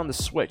makes it on the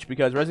Switch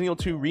because Resident Evil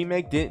 2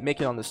 Remake didn't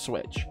make it on the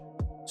Switch.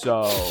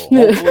 So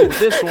hopefully with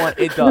this one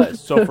it does.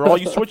 So for all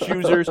you Switch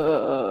users,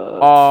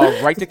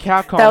 write to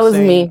Capcom. That was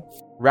me.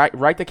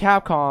 Write to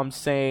Capcom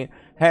saying,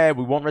 hey,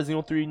 we want Resident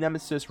Evil 3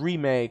 Nemesis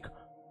Remake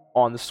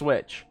on the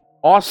Switch.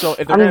 Also,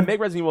 if they're going to make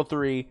Resident Evil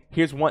 3,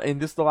 here's one,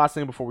 and this is the last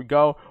thing before we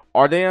go.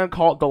 Are they going to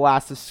call it The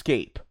Last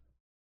Escape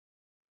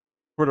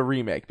for the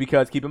remake?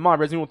 Because keep in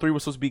mind, Resident Evil 3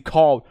 was supposed to be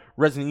called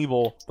Resident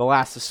Evil The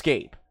Last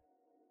Escape,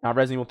 not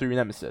Resident Evil 3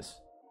 Nemesis.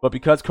 But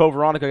because Code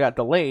Veronica got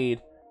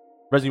delayed,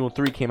 Resident Evil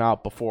 3 came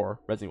out before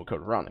Resident Evil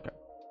Code Veronica.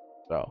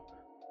 So,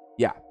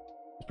 yeah,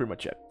 that's pretty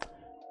much it.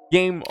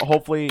 Game,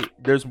 hopefully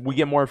we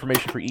get more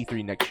information for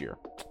E3 next year.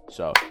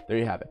 So there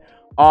you have it.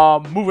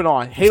 Moving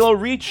on, Halo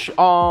Reach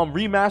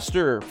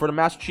remaster for the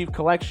Master Chief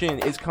Collection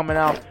is coming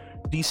out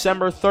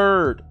December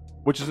 3rd,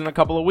 which is in a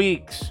couple of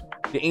weeks.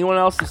 Did anyone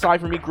else aside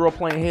from me grow up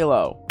playing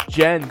Halo?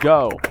 Jen,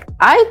 go.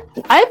 I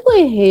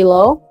played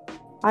Halo.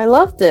 I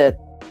loved it.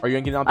 Are you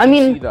gonna get it on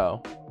PC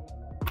though?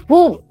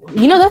 Well,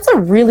 you know, that's a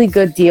really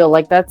good deal.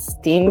 Like that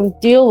Steam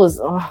deal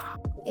was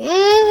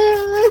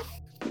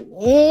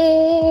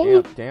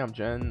Damn,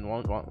 Jen.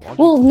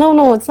 Well,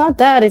 no, it's not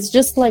that. It's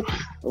just like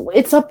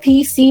it's a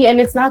PC and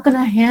it's not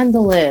gonna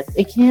handle it.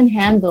 It can't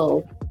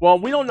handle. Well,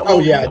 we don't know.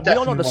 We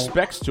don't know the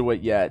specs to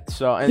it yet.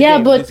 So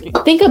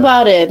think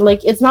about it.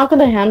 Like it's not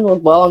gonna handle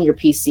it well on your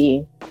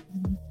PC.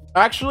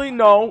 Actually,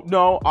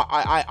 no.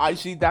 I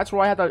see. That's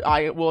why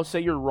I will say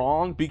you're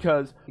wrong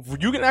because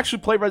you can actually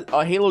play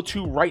Halo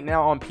 2 right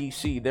now on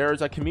PC.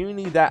 There's a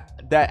community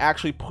that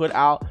actually put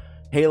out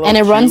Halo and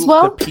it 2, runs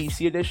well. The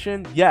PC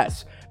edition,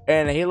 yes.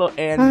 And Halo,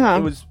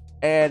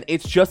 and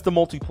it's just the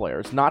multiplayer.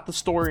 It's not the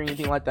story or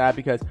anything like that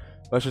because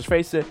let's just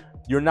face it,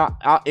 you're not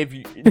out if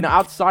you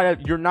outside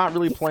of you're not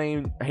really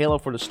playing Halo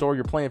for the story.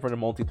 You're playing for the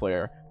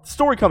multiplayer. The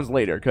story comes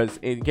later because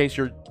in case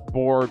you're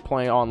bored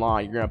playing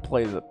online, you're gonna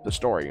play the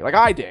story like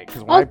I did.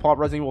 Because when I bought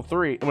Resident Evil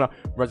 3, when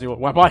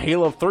I bought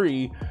Halo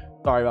 3.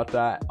 Sorry about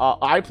that.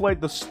 I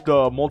played the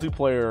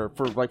multiplayer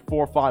for like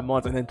 4 or 5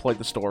 months and then played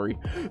the story.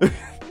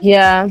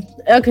 Yeah.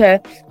 Okay.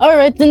 All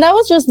right. Then that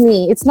was just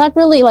me. It's not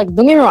really like,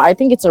 don't get me wrong. I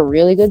think it's a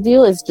really good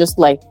deal. It's just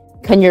like,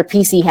 can your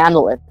PC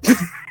handle it?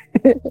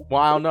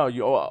 Well, I don't know.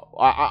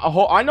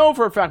 I know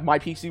for a fact my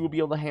PC will be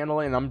able to handle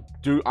it, and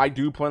I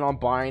do plan on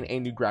buying a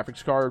new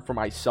graphics card for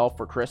myself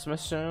for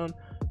Christmas soon.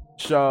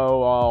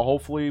 So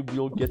hopefully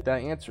we'll get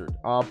that answered.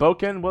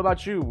 Boken, what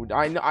about you?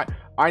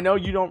 I know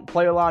you don't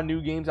play a lot of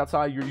new games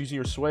outside you're using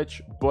your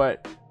Switch,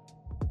 but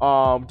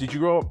did you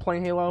grow up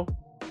playing Halo?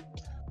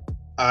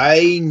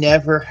 I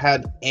never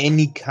had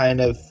any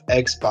kind of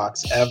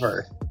Xbox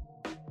ever.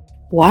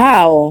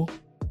 Wow.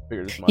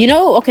 You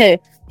know, okay.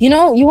 You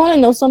know, you want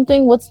to know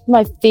something? What's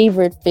my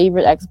favorite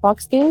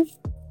Xbox game?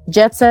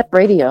 Jet Set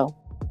Radio.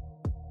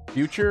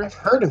 Future? I've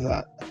heard of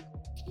that.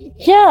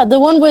 Yeah, the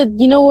one with,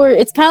 you know, where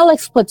it's kind of like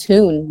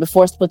Splatoon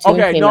before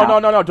Splatoon came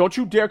out. No. Don't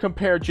you dare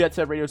compare Jet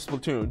Set Radio to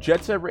Splatoon.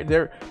 Jet Set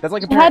Radio, that's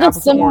like comparing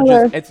apples to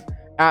oranges.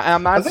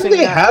 I'm not saying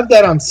they have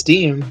that on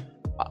Steam.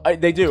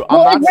 They do.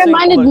 Well, it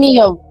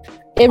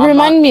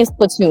reminded me of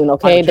Splatoon,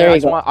 okay? There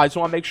you go. I just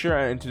want to make sure,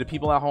 and to the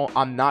people at home,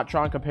 I'm not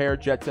trying to compare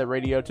Jet Set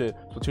Radio to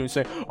Splatoon and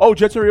say, oh,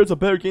 Jet Set Radio is a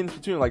better game than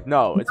Splatoon. Like,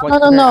 no. It's like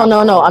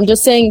No. I'm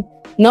just saying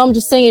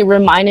it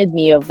reminded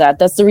me of that.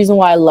 That's the reason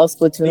why I love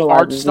Splatoon a lot.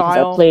 Art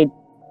style? I played.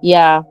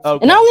 Yeah.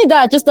 Okay. And not only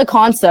that, just the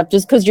concept,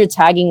 just because you're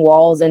tagging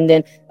walls and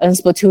then in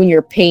Splatoon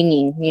you're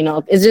painting, you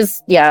know, it's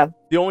just, yeah.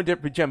 The only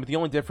difference,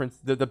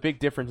 the big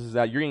difference is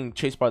that you're getting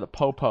chased by the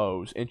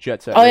popos in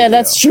Jet Set. Oh, yeah,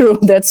 that's true.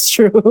 That's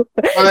true.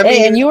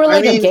 And you were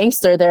like a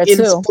gangster there,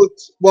 too.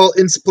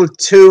 In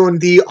Splatoon,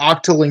 the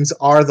Octolings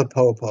are the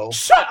popo.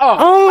 Shut up!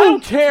 I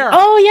don't care!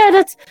 Oh, yeah,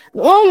 that's...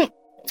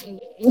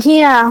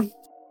 yeah.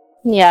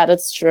 Yeah,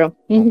 that's true.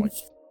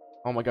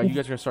 Oh my god, you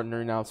guys are gonna start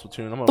nerding out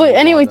Splatoon. But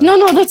anyways,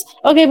 no, that's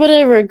okay. But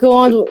whatever. Go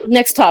on to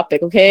next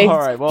topic, okay? All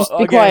right. Well,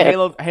 again,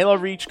 Halo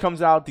Reach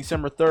comes out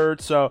December 3rd,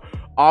 so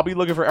I'll be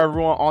looking for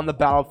everyone on the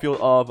battlefield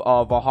of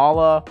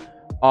Valhalla.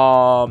 And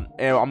I'm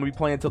gonna be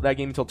playing that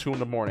game until 2 in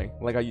the morning,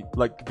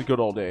 like the good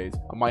old days.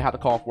 I might have to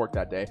call off work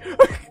that day.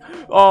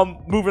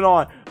 Moving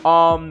on.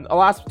 The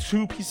last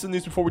 2 pieces of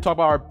news before we talk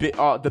about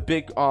our the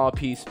big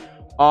piece.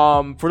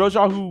 For those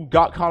of y'all who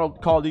got Call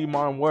of Duty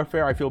Modern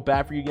Warfare, I feel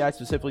bad for you guys,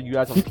 specifically you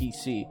guys on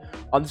PC.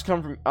 This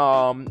comes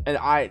from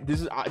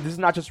this is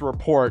not just a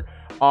report.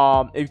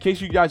 In case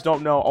you guys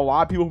don't know, a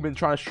lot of people have been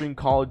trying to stream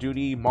Call of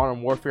Duty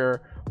Modern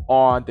Warfare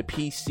on the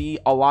PC.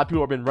 A lot of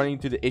people have been running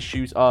into the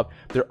issues of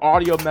their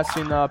audio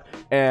messing up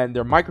and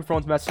their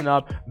microphones messing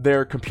up,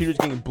 their computers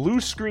getting blue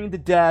screened to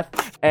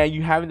death, and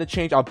you having to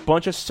change a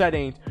bunch of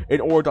settings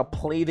in order to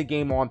play the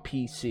game on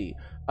PC.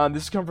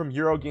 This has come from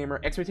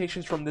Eurogamer.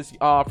 Expectations from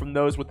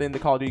those within the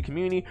Call of Duty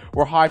community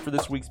were high for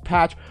this week's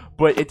patch,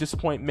 but it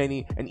disappointed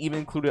many and even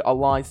included a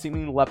line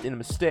seemingly left in a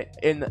mistake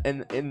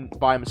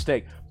by a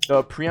mistake.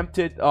 The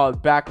preempted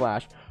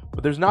backlash.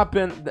 But there's not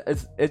been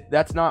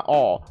that's not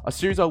all. A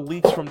series of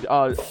leaks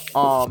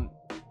from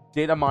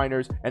data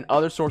miners and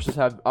other sources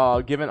have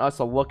given us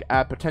a look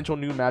at potential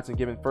new maps and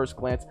given first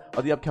glance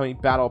of the upcoming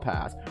Battle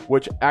Pass,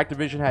 which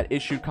Activision had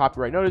issued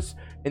copyright notice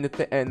in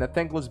the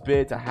thankless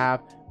bid to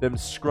have them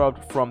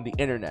scrubbed from the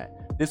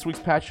internet. This week's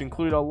patch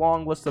included a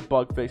long list of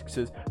bug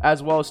fixes,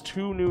 as well as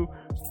 2 new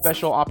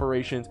special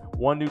operations,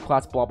 1 new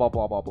class, blah blah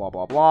blah blah blah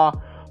blah blah.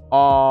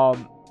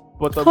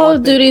 But Call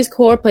of Duty's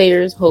core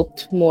players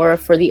hoped more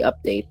for the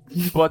update.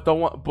 But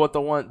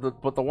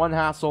the one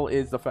hassle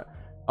is the fact.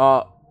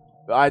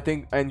 I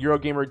think, and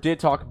Eurogamer did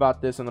talk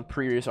about this in the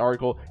previous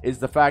article, is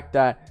the fact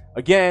that,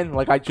 again,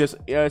 like I just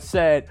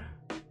said,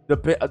 the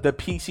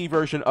PC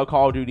version of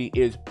Call of Duty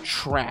is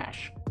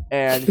trash.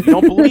 And if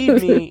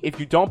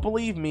you don't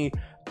believe me,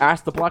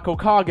 ask the Black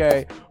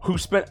Hokage, who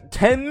spent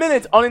 10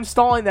 minutes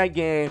uninstalling that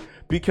game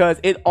because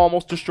it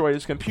almost destroyed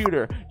his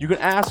computer. You can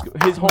ask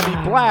his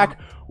homie Black,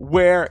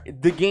 where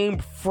the game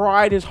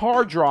fried his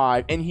hard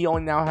drive, and he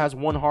only now has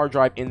 1 hard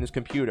drive in his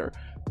computer.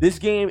 This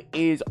game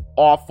is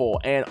awful,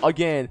 and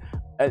again,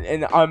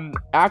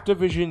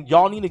 Activision,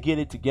 y'all need to get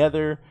it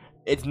together.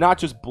 It's not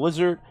just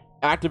Blizzard.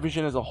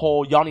 Activision as a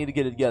whole, y'all need to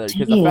get it together,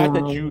 because the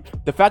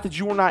fact that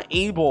you were not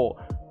able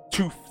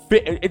to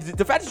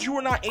the fact that you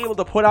were not able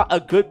to put out a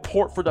good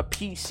port for the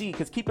PC,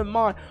 because keep in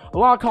mind, a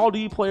lot of Call of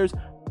Duty players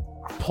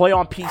play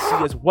on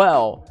PC as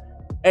well,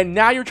 and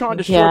now you're trying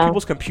to destroy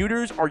people's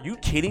computers. Are you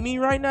kidding me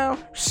right now?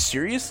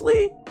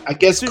 Seriously? I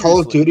guess Call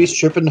of Duty's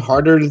tripping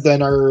harder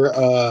than our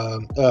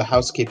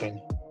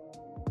housekeeping.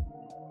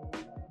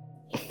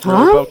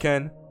 Huh?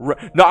 Boken?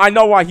 No, I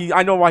know why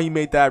he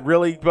made that.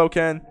 Really,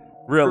 Boken?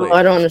 Really? Oh,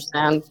 I don't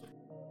understand.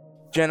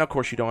 Jen, of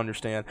course you don't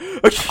understand.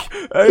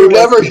 You're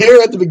never here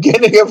at the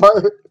beginning of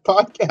our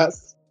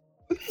podcast.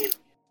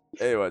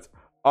 Anyways,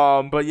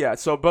 but yeah.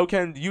 So,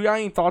 Boken, you got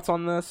any thoughts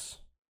on this?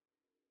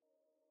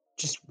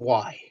 Just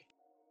why?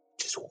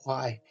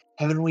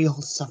 Haven't we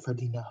all suffered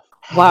enough?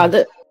 Wow,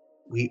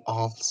 We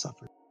all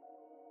suffered.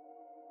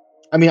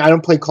 I mean, I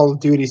don't play Call of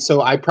Duty,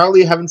 so I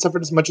probably haven't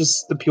suffered as much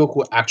as the people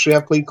who actually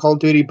have played Call of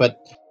Duty, but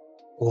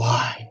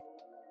why?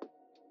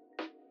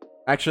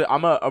 Actually,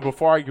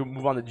 before I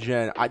move on to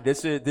Jen,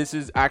 this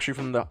is actually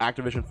from the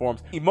Activision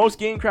forums. Most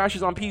game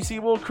crashes on PC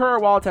will occur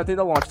while attempting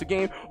to launch the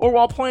game or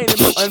while playing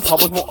in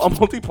public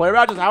multiplayer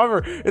matches.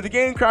 However, if the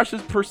game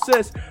crashes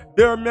persist,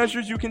 there are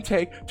measures you can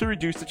take to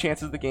reduce the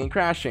chances of the game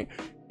crashing.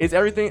 Is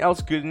everything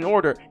else good in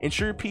order?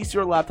 Ensure your PC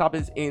or laptop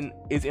is in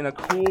a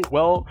cool,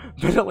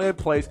 well-ventilated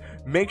place.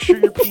 Make sure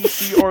your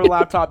PC or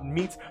laptop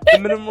meets the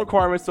minimum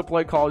requirements to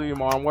play Call of Duty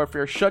Modern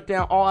Warfare. Shut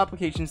down all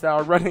applications that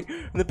are running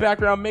in the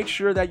background. Make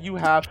sure that you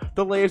have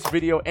the latest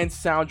video and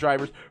sound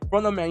drivers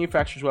from the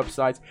manufacturer's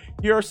websites.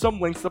 Here are some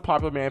links to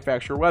popular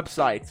manufacturer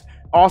websites.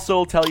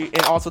 Also tells you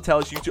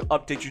to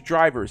update your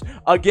drivers.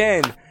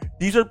 Again,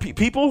 these are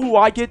people who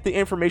I get the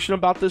information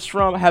about this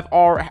from have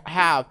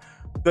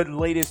the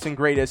latest and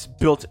greatest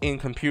built-in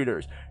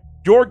computers.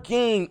 Your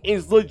game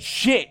is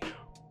legit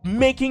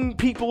making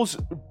people's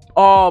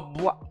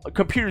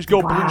computers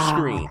go blue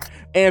screen.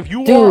 And if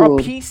you are a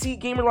PC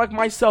gamer like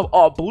myself,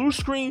 blue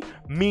screen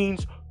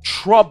means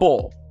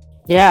trouble.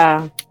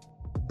 Yeah.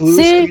 Blue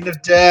screen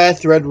of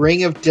death, red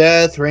ring of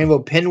death, rainbow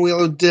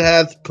pinwheel of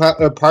death,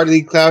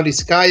 partly cloudy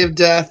sky of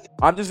death.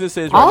 I'm just gonna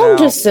say this right now. I'm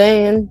just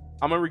saying.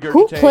 I'm gonna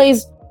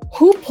regurgitate.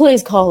 Who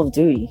plays Call of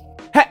Duty?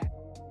 Hey,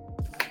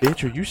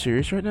 bitch, are you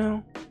serious right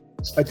now?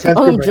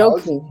 I'm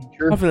joking.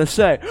 I'm gonna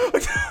say,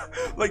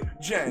 like,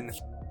 Jen,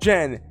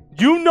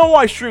 you know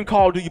I stream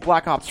Call of Duty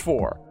Black Ops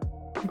 4.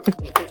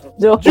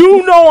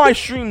 You know I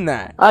stream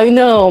that. I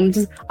know.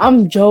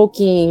 I'm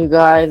joking, you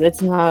guys.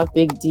 It's not a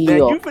big deal.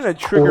 Man, you're gonna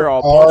trigger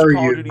a bunch of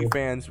Call of Duty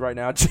fans right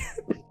now.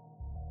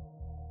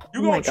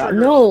 You're gonna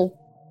trigger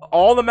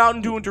all the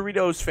Mountain Dew and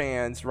Doritos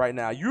fans right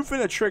now. You're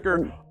finna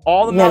trigger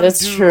all the Mountain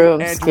Dew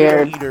and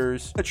Dorito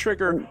eaters.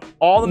 Trigger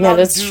all the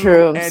Mountain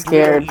Dew and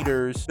Dorito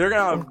eaters. They're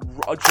gonna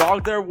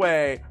jog their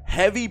way,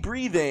 heavy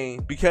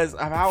breathing, because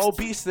of how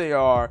obese they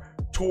are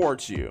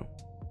towards you.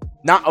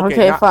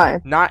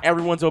 Fine. Not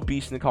everyone's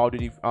obese in the Call of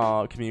Duty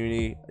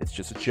community. It's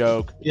just a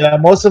joke. Yeah,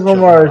 most of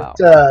them are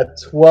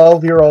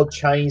 12-year-old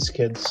Chinese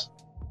kids.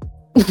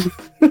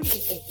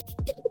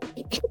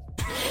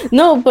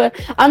 No, but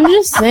I'm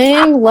just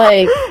saying,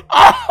 like,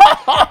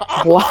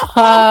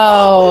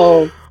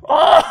 wow.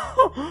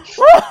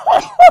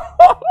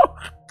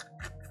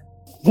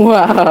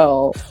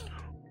 Wow.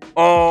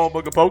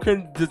 But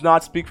Gapokin does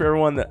not speak for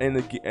everyone in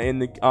the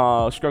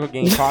ScrubClub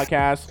Game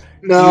podcast.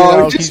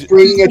 No, just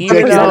bringing a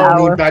dick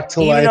back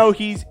to life. Even though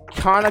he's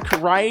kind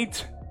of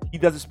right, he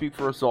doesn't speak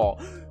for us all.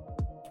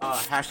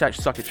 Hashtag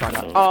suck it,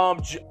 China.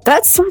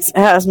 That sucks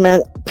ass,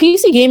 man.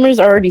 PC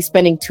gamers are already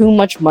spending too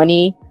much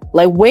money.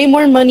 Like, way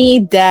more money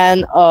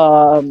than,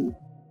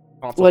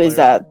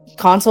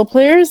 console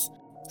players?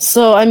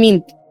 So, I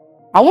mean,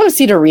 I want to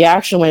see the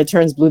reaction when it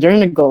turns blue. They're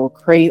going to go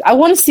crazy. I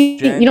want to see,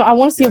 a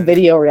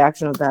video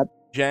reaction of that.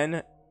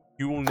 Jen,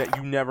 you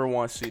never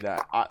want to see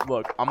that.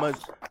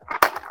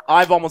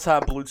 I've almost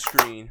had a blue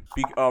screen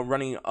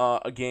running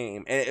a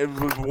game. And it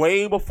was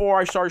way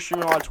before I started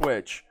streaming on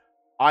Twitch.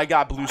 I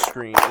got blue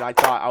screen, and I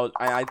thought I was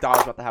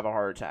about to have a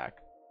heart attack.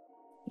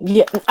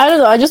 Yeah, I don't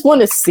know. I just want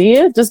to see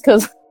it, just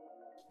because...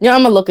 Yeah,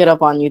 I'm gonna look it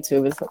up on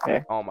YouTube. It's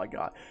okay. Oh my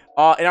god.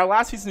 In our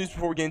last piece of news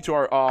before we get into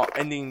our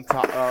ending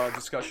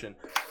discussion,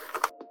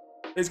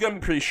 it's gonna be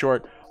pretty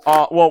short.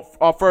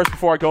 First,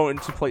 before I go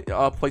into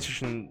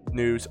PlayStation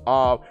news,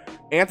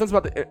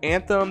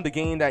 Anthem, the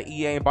game that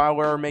EA and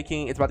BioWare are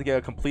making, it's about to get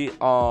a complete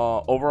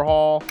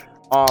overhaul.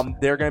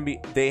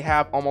 They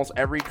have almost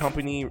every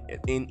company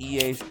in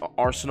EA's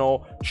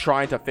arsenal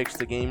trying to fix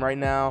the game right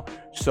now.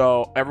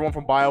 So everyone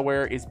from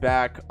BioWare is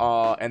back,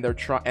 and they're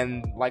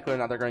likely or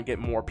not they're gonna get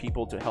more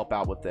people to help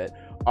out with it.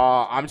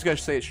 I'm just gonna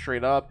say it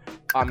straight up.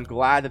 I'm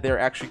glad that they're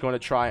actually going to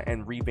try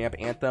and revamp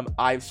Anthem.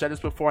 I've said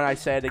this before and I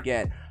say it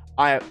again.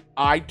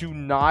 I do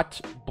not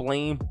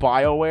blame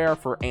BioWare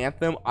for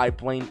Anthem. I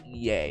blame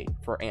EA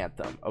for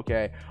Anthem.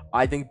 Okay,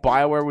 I think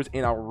BioWare was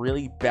in a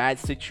really bad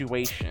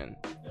situation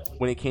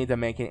when it came to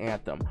making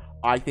Anthem.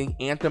 I think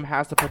Anthem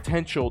has the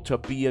potential to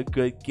be a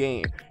good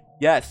game.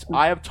 Yes,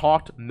 I have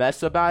talked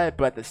mess about it,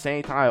 but at the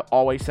same time, I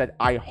always said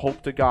I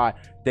hope to God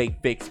they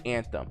fix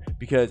Anthem,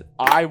 because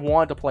I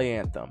wanted to play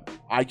Anthem.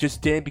 I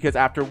just didn't, because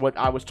after what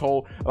I was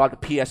told about the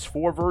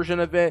PS4 version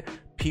of it,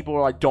 people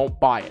were like, don't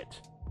buy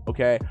it.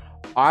 Okay?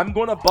 I'm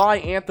going to buy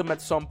Anthem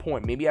at some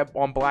point, maybe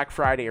on Black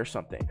Friday or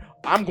something.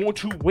 I'm going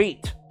to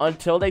wait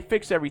until they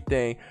fix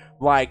everything,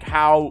 like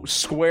how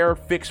Square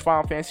fixed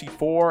Final Fantasy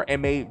 4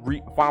 and made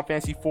Final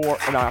Fantasy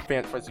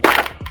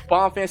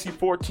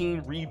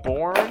 14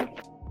 Reborn.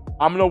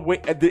 I'm going to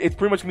wait. It's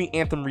pretty much going to be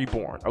Anthem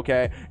Reborn,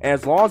 okay? And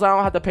as long as I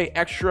don't have to pay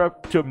extra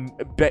to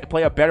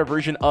play a better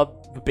version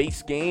of the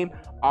base game,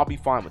 I'll be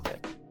fine with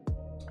it.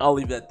 I'll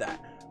leave it at that.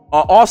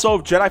 Also,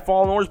 Jedi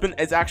Fallen Order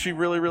is actually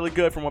really, really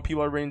good from what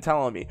people are been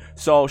telling me.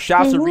 So,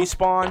 shouts to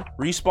Respawn.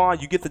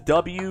 Respawn, you get the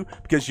W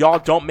because y'all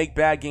don't make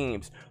bad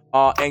games.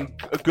 And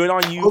good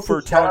on you for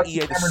telling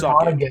EA to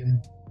suck it.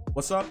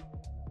 What's up?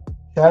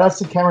 Shout out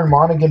to Cameron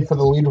Monaghan for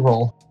the lead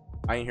role.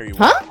 I didn't hear you.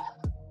 Huh?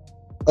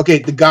 Okay,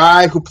 the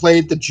guy who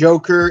played the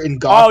Joker in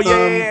Gotham. Oh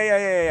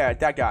yeah.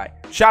 That guy.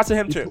 Shouts to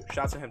him too.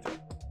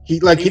 He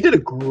did a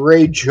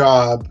great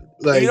job.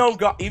 Like, even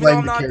though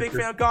I'm not a big character.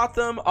 fan of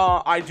Gotham,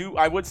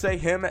 I would say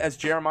him as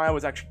Jeremiah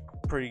was actually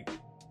pretty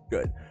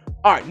good.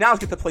 All right, now let's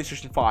get to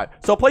PlayStation 5.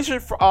 So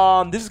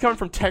PlayStation, this is coming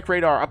from Tech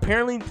Radar.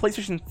 Apparently,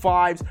 PlayStation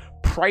 5's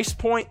price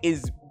point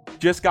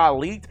just got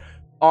leaked.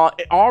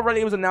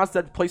 Already it was announced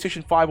that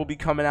PlayStation 5 will be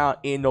coming out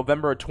in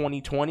November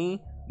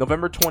 2020,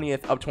 November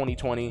 20th of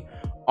 2020.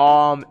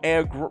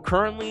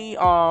 Currently,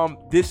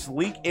 this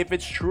leak, if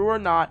it's true or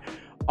not,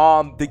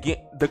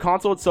 the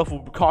console itself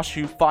will cost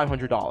you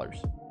 $500.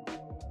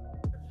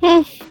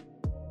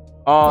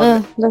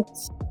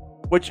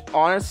 Which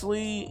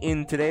honestly,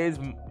 in today's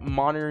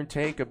modern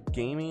take of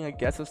gaming, I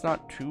guess it's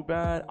not too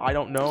bad. I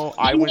don't know.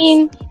 I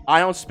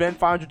don't spend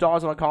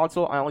 $500 on a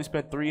console. I only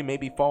spent $300,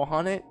 maybe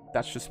 $400.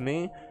 That's just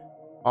me.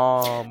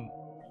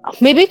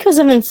 Maybe because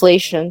of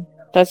inflation.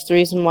 That's the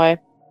reason why.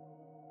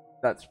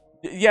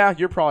 Yeah,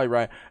 you're probably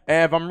right.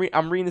 And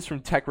I'm reading this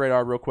from Tech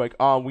Radar real quick.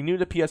 We knew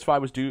the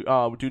PS5 was due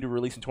to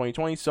release in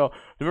 2020, so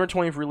November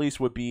 20th release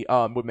would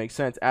make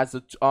sense. As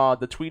the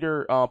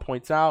tweeter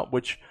points out,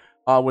 which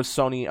was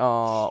Sony,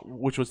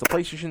 which was the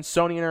PlayStation.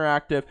 Sony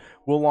Interactive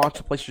will launch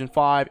the PlayStation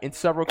 5 in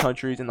several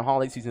countries in the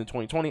holiday season of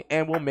 2020,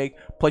 and will make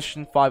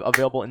PlayStation 5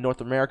 available in North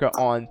America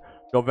on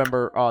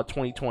November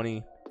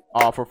 2020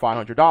 for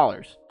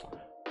 $500.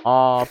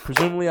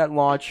 Presumably at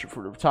launch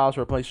for titles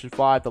for PlayStation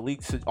 5, the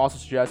leak also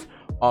suggests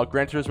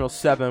Gran Turismo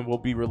 7 will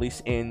be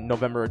released in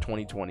November of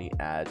 2020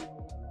 as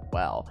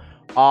well.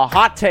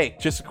 Hot take,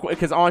 just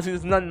because honestly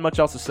there's nothing much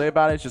else to say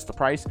about it, it's just the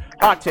price.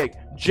 Hot take,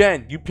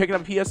 Jen, you picking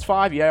up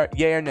PS5,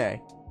 yay or nay?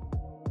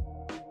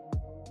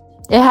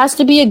 It has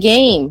to be a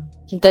game.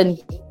 Then,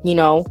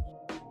 So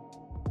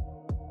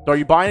are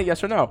you buying it,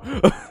 yes or no?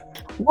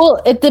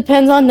 Well, it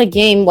depends on the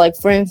game. Like,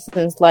 for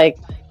instance,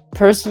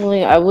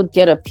 personally, I would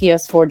get a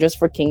PS4 just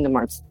for Kingdom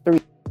Hearts 3.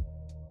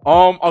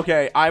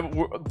 Okay,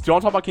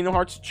 don't talk about Kingdom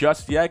Hearts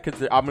just yet,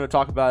 because I'm going to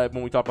talk about it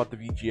when we talk about the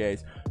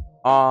VGAs.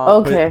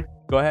 Okay.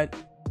 Go ahead.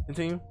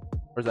 Continue.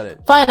 Or is that it?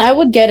 Fine, I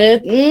would get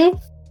it.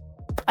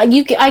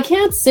 I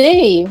can't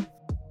say.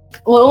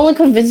 What only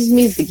convinces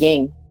me is the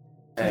game.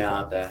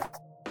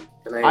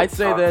 I'd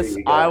say this.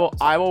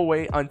 I will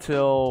wait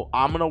until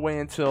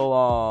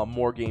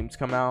more games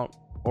come out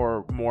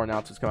or more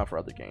announcements come out for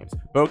other games.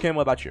 But okay,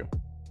 what about you?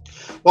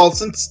 Well,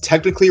 since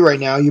technically right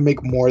now you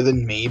make more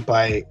than me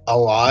by a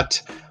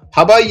lot,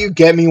 how about you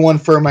get me one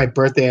for my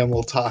birthday and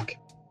we'll talk?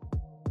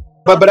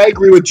 But I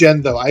agree with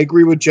Jen though.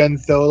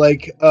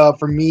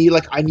 For me,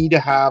 I need to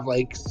have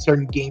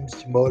certain games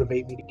to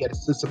motivate me to get a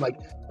system.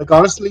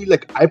 Honestly,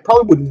 I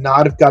probably would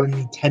not have gotten a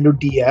Nintendo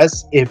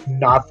DS if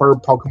not for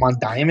Pokemon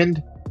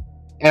Diamond.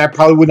 And I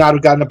probably would not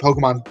have gotten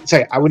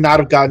I would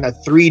not have gotten a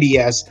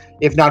 3DS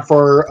if not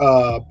for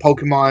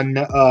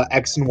Pokemon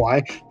X and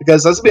Y.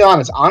 Because let's be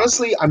honest,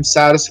 honestly, I'm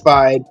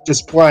satisfied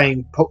just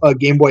playing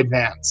Game Boy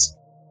Advance.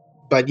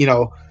 But,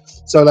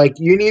 so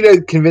you need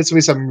to convince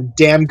me some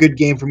damn good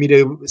game for me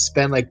to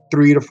spend $300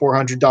 to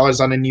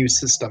 $400 on a new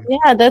system.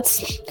 Yeah,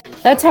 that's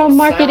how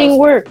marketing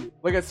works.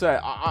 Like I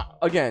said,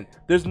 again,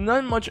 there's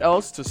not much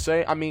else to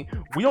say. I mean,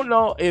 we don't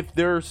know if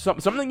there's some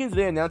of the games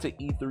they announced at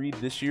E3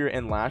 this year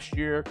and last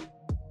year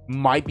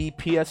might be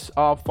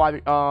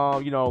PS5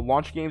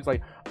 launch games.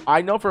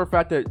 I know for a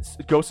fact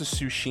that Ghost of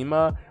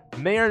Tsushima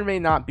may or may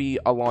not be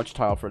a launch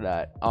title for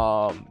that.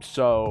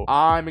 So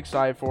I'm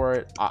excited for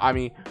it.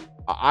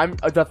 I'm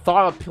the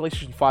thought of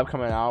PlayStation 5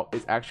 coming out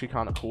is actually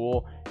kind of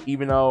cool,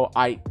 even though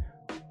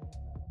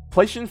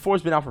PlayStation 4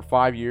 has been out for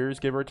 5 years,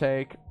 give or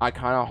take. I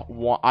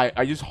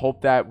just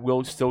hope that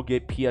we'll still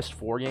get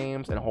PS4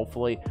 games, and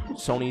hopefully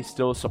Sony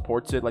still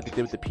supports it like they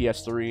did with the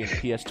PS3 and the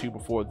PS2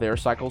 before their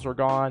cycles were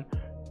gone.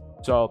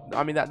 So,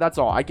 I mean, that's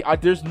all.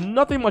 There's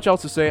nothing much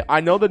else to say.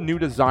 I know the new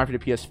design for the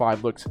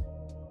PS5 looks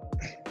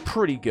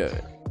pretty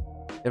good,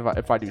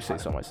 if I do say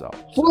so myself.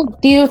 So. Well,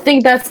 do you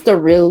think that's the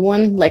real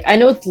one? I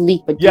know it's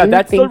leaked, but yeah,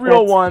 that's the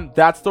real one.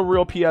 That's the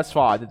real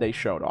PS5 that they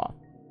showed off.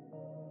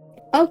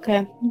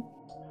 Okay.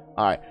 All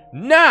right.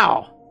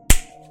 Now,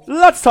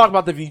 let's talk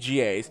about the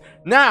VGAs.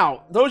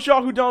 Now, those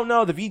y'all who don't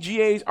know, the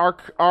VGAs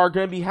are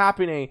going to be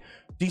happening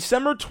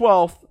December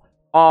 12th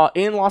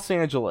in Los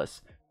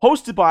Angeles,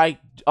 hosted by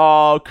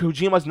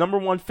Kojima's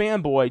 #1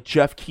 fanboy,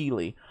 Jeff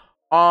Keighley.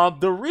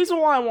 The reason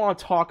why I want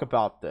to talk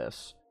about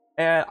this,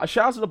 and a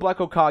shout out to the Black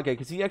Okage,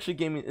 because he actually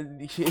gave me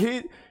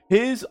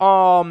his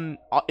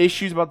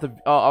issues about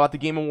the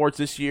Game Awards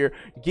this year,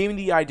 gave me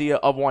the idea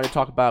of wanting to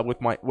talk about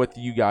it with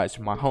you guys,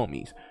 my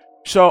homies.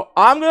 So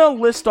I'm gonna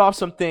list off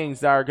some things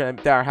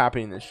that are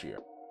happening this year.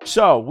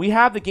 So we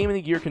have the Game of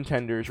the Year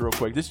contenders real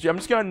quick. I'm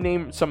just gonna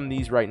name some of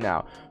these right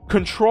now.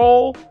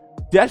 Control,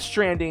 Death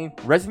Stranding,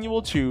 Resident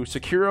Evil 2,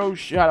 Sekiro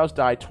Shadows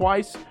Die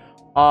Twice,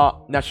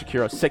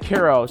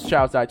 Sekiro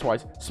Shadows Die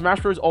Twice, Smash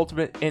Bros.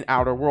 Ultimate, and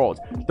Outer Worlds.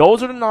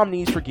 Those are the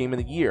nominees for Game of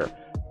the Year.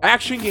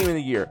 Action Game of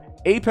the Year,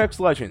 Apex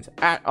Legends,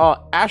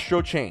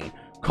 Astro Chain,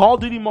 Call of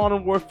Duty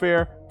Modern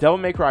Warfare, Devil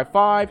May Cry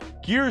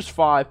 5, Gears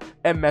 5,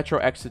 and Metro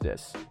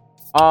Exodus.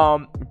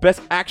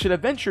 Best action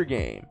adventure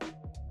game.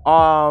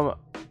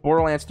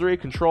 Borderlands 3,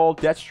 Control,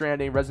 Death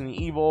Stranding, Resident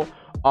Evil,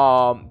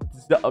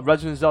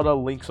 Legend of Zelda: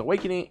 Link's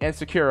Awakening, and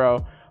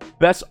Sekiro.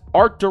 Best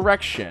art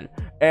direction.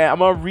 And I'm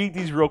gonna read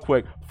these real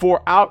quick.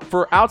 For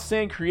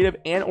outstanding creative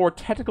and or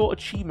technical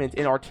achievement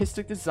in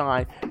artistic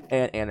design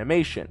and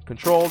animation.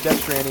 Control,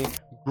 Death Stranding,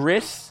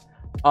 Gris,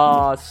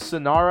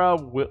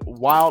 Sonara,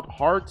 Wild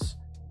Hearts,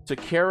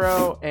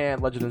 Sekiro,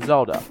 and Legend of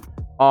Zelda.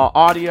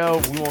 Audio,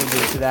 we won't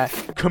get into that.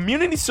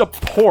 Community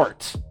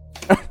support.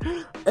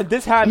 And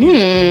this had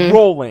me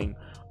rolling.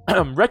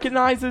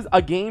 Recognizes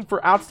a game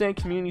for outstanding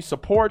community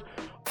support,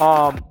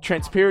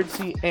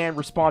 transparency, and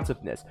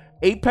responsiveness.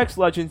 Apex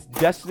Legends,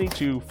 Destiny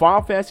 2,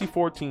 Final Fantasy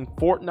 14,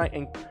 Fortnite,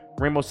 and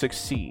Rainbow Six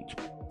Siege.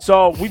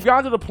 So we've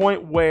gotten to the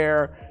point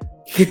where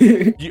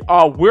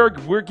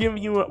we're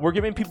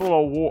giving people an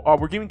award.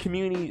 We're giving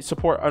community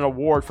support an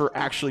award for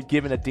actually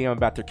giving a damn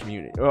about their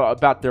community,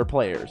 about their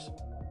players.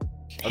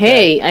 Okay?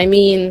 Hey, I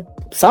mean,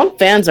 some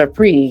fans are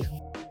pretty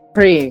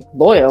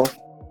loyal.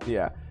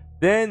 Yeah.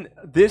 Then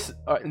this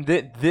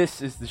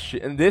is the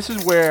shit, and this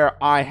is where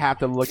I have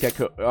to look at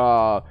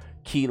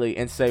Keeley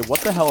and say, what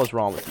the hell is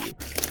wrong with you?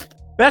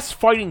 Best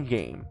fighting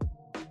game: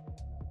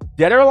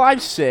 Dead or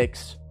Alive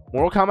 6,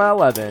 Mortal Kombat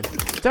 11,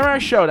 Samurai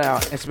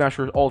Showdown, and Smash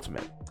Bros.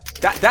 Ultimate.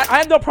 That I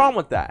have no problem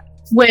with that.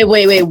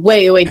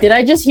 Wait. Did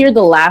I just hear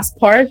the last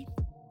part?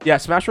 Yeah,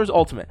 Smash Bros.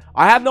 Ultimate.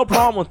 I have no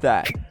problem with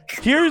that.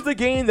 Here's the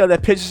game though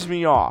that pisses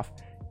me off.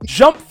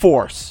 Jump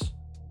Force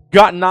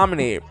got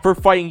nominated for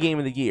Fighting Game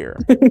of the Year.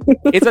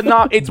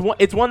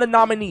 It's one of the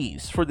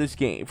nominees for this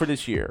game for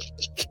this year.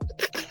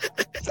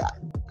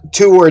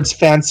 2 words: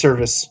 fan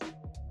service.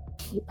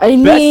 I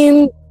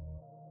mean,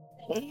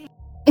 no.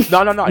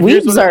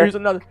 Here's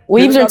another.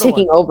 Weebs are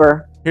taking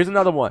over. Here's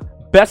another one.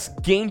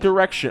 Best Game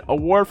Direction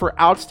Award for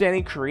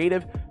outstanding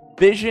creative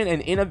vision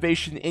and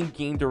innovation in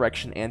game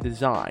direction and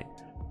design.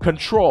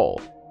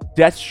 Control,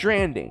 Death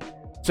Stranding,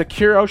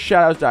 Sekiro: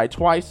 Shadows Die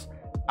Twice,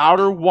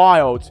 Outer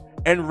Wilds,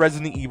 and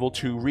Resident Evil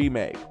 2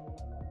 Remake.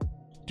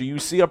 Do you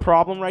see a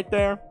problem right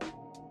there?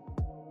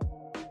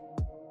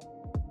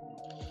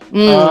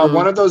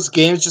 One of those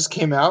games just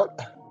came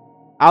out.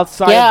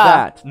 Outside of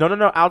that.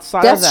 No.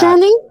 Outside Death of that.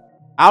 Stranding?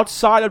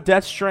 Outside of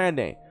Death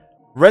Stranding.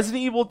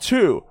 Resident Evil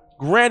 2.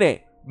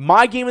 Granted,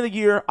 my game of the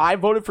year, I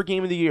voted for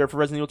game of the year for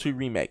Resident Evil 2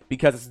 Remake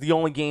because it's the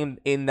only game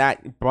in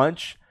that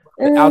bunch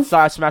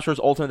outside of Smash Bros.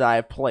 Ultimate that I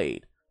have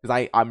played.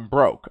 Because I'm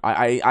broke.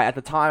 I at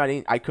the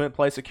time I couldn't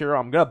play Sekiro.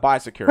 I'm gonna buy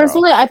Sekiro.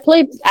 Personally, I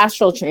played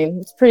Astral Chain.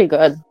 It's pretty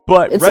good.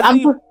 But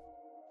I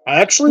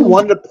actually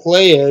wanted to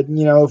play it,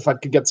 if I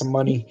could get some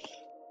money.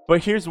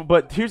 But here's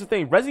the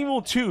thing. Resident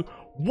Evil 2.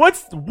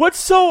 What's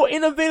so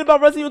innovative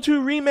about Resident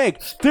Evil 2 Remake?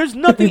 There's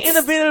nothing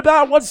innovative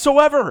about it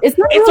whatsoever. It's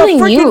a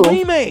freaking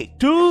remake,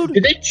 dude.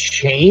 Did they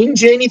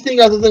change anything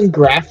other than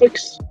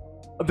graphics?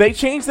 They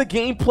changed the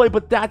gameplay,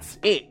 but that's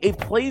it. It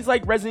plays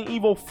like Resident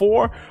Evil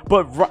 4,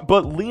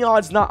 but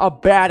Leon's not a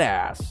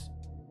badass.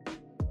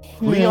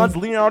 Leon's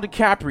Leonardo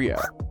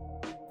DiCaprio.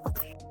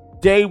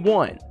 Day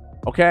one.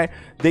 Okay?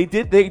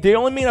 They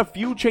only made a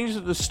few changes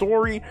to the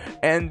story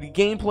and the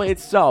gameplay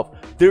itself.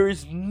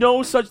 There's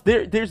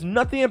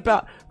nothing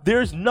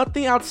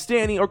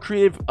outstanding or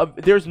creative.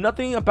 There's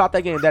nothing about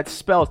that game that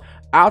spells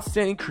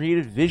outstanding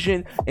creative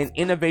vision and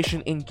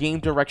innovation in game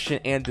direction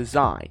and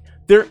design.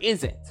 There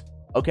isn't.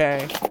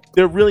 Okay?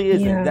 There really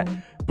isn't. Yeah.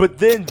 But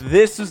then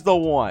this is the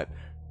one.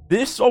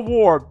 This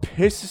award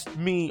pisses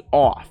me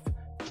off.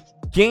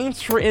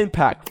 Games for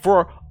Impact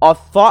for a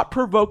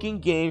thought-provoking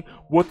game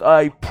with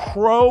a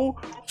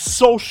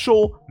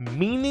pro-social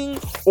meaning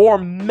or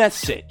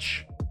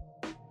message.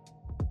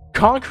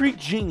 Concrete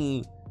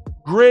Genie,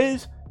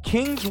 Grizz,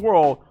 King's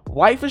World,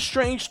 Life is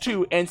Strange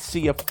 2, and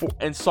Sea of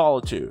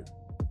Solitude.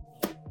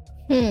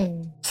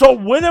 So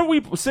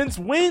since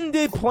when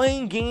did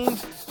politics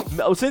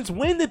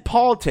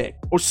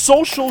or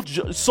social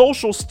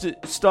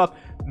stuff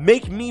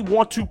make me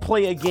want to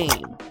play a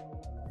game?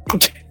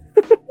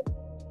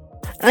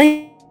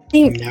 I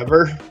think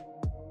never.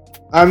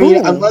 I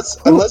mean, unless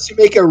you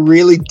make a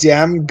really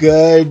damn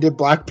good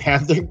Black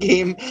Panther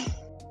game,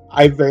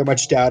 I very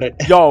much doubt it.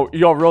 Yo,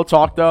 real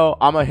talk though,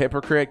 I'm a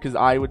hypocrite because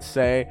I would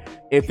say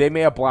if they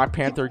made a Black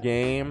Panther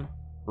game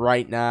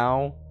right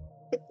now,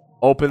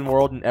 open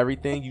world and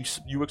everything,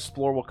 you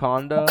explore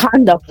Wakanda.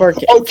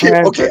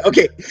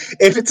 Okay.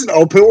 If it's an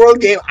open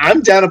world game,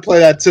 I'm down to play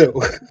that too.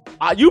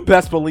 You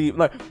best believe,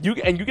 you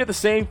get the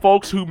same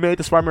folks who made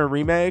the Spider-Man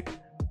remake.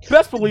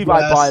 Best believe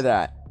yes. I buy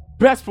that.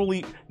 Best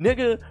believe,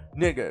 nigga,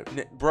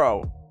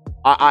 bro.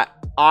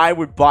 I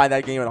would buy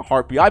that game in a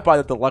heartbeat. I buy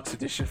the deluxe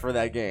edition for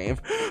that game.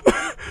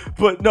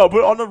 but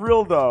on the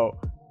real though,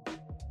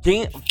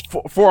 game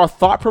for a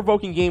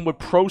thought-provoking game with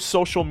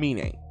pro-social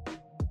meaning.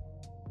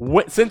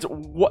 Since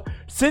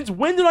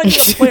when did I get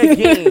to play a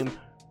game?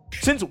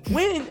 Since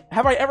when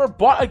have I ever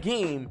bought a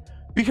game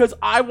because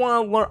I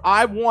want to learn?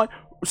 I want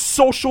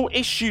social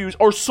issues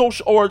or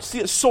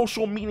see a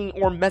social meaning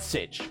or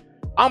message.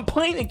 I'm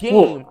playing a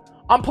game.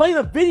 I'm playing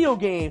a video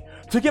game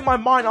to get my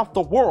mind off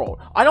the world.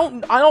 I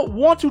don't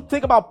want to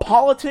think about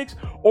politics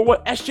or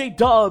what SJ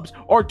Dubs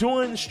are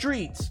doing in the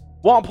streets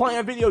while I'm playing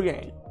a video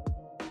game.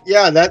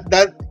 Yeah,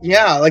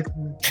 like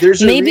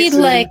there's a Maybe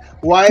reason like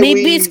why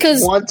maybe we it's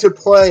 'cause- want to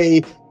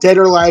play Dead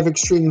or Alive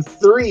Extreme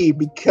 3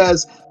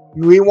 because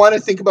we want to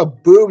think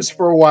about boobs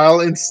for a while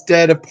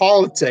instead of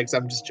politics.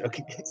 I'm just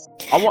joking.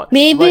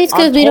 Maybe it's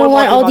because we don't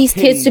want all these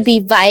kids to be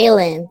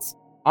violent.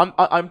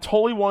 I'm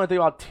totally want to think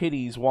about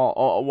titties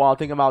while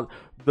thinking about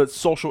the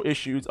social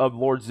issues of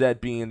Lord Zed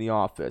being in the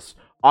office.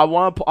 I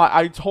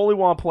totally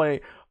want to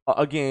play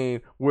a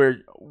game where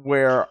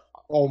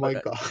Oh my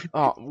god!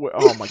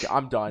 Oh my god!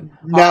 I'm done.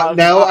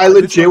 Now I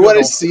legit want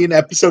to see an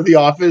episode of The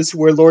Office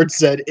where Lord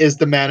Zed is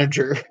the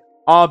manager.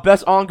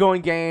 Best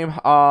ongoing game,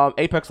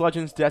 Apex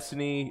Legends,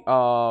 Destiny.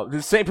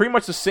 Pretty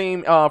much the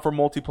same for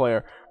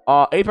multiplayer.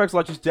 Apex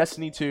Legends,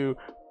 Destiny 2,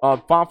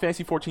 Final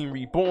Fantasy 14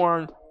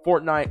 Reborn,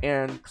 Fortnite,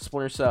 and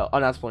Splinter Cell.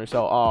 Not Splinter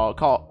Cell.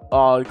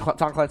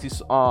 Tom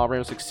Clancy's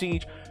Rainbow Six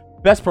Siege.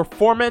 Best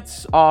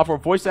performance for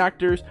voice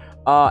actors,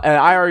 and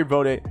I already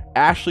voted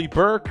Ashley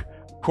Burke,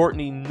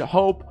 Courtney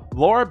Hope,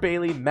 Laura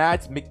Bailey,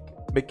 Mads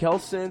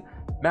Mikkelsen,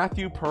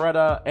 Matthew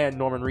Peretta, and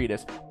Norman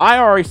Reedus. I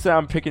already said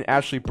I'm picking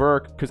Ashley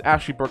Burke because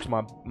Ashley Burke's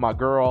my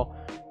girl.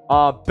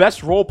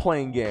 Best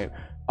role-playing game,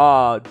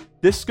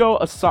 Disco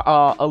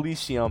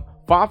Elysium,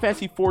 Final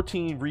Fantasy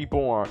 14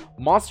 Reborn,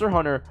 Monster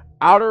Hunter,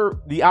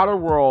 The Outer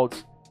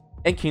Worlds,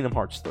 and Kingdom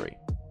Hearts 3.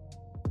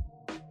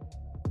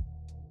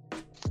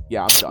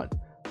 Yeah, I'm done.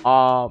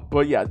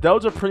 But yeah,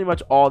 those are pretty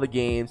much all the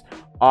games.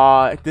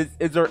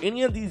 Is there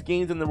any of these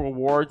games in the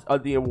rewards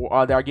of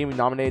that are getting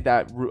nominated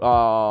that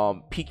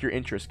pique your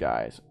interest,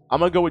 guys? I'm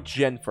gonna go with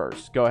Jen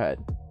first. Go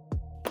ahead.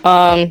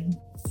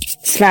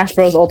 Smash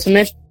Bros.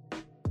 Ultimate.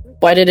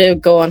 Why did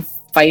it go on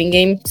fighting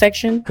game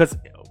section? Because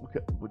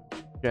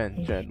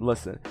Jen,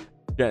 listen.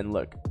 Jen,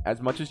 look.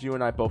 As much as you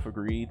and I both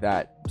agree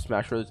that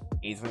Smash Bros.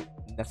 Isn't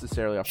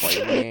necessarily a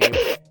fighting game,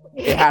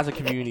 it has a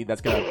community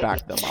that's gonna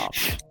back them up.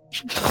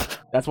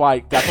 That's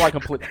why I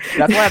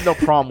have no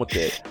problem with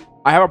it.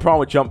 I have a problem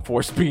with Jump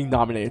Force being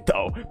nominated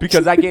though,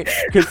 because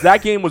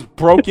that game was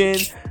broken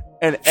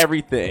and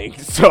everything.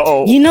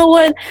 So you know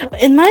what?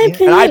 In my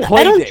opinion, and I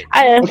played it.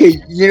 Okay,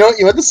 you know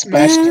what the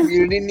Smash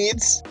community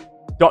needs?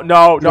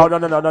 No. We're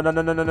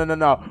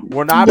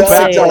not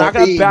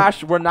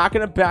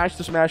gonna bash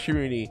the Smash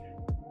community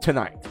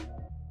tonight.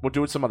 We'll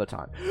do it some other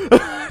time.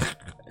 I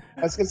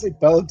was gonna say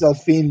Bella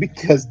Delphine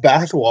because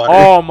bathwater.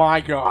 Oh my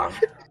god.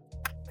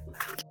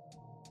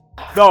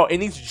 No, it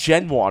needs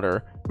Gen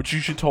Water, which you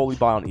should totally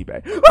buy on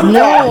eBay.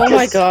 No, oh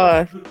my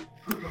god.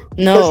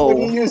 No. When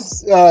you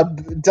use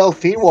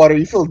Delphine water,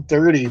 you feel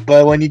dirty,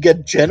 but when you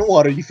get Gen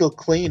Water, you feel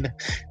clean.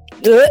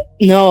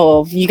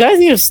 No, you guys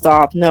need to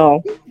stop.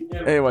 No.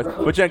 Anyways,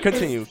 but Jen,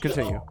 continue.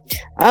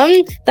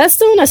 That's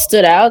the one that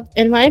stood out.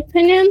 In my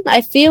opinion,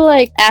 I feel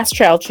like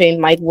Astral Chain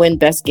might win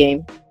best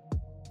game.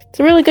 It's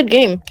a really good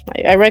game.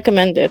 I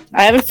recommend it.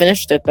 I haven't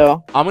finished it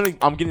though. I'm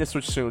getting a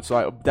Switch soon,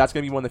 so that's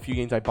gonna be one of the few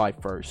games I buy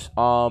first.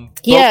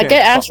 Yeah,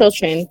 get Astral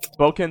Chain.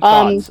 Boken,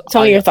 thoughts.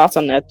 Tell me your thoughts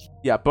on that.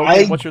 Yeah,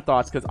 Boken, what's your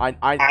thoughts? Because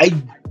I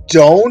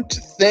don't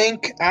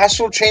think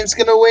Astral Chain's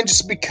gonna win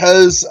just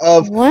because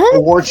of what?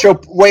 award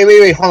show.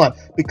 Wait, hold on.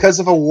 Because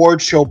of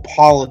award show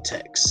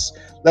politics.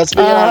 Let's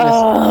be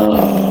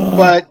honest.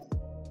 But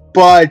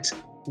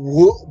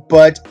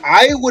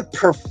I would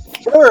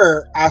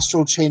prefer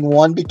Astral Chain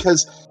 1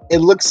 because it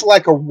looks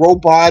like a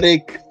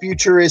robotic,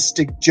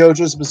 futuristic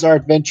JoJo's Bizarre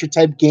Adventure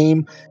type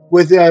game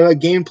with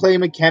gameplay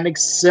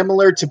mechanics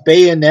similar to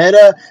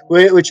Bayonetta,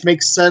 which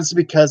makes sense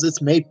because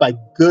it's made by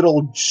good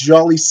old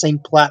Jolly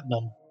Saint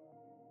Platinum.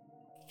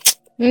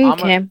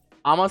 Okay. I'm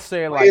gonna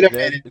say it like Wait a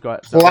this. minute. Go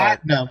ahead.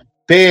 Platinum,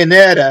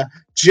 Bayonetta,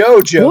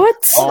 JoJo.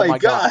 What? Oh my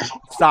god.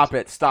 Stop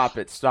it.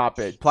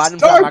 Platinum.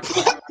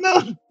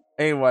 Platinum.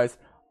 Anyways,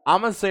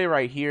 I'm gonna say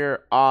right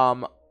here,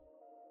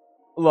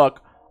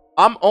 look,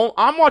 I'm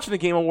watching the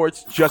Game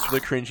Awards just for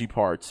the cringy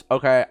parts.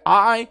 Okay,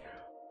 I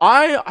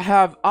honestly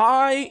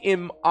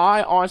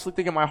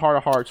think in my heart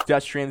of hearts,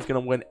 Death Stranding is gonna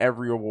win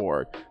every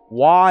award.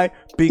 Why?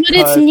 Because But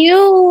it's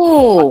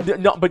new.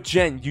 No, but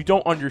Jen, you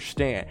don't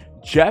understand.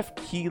 Jeff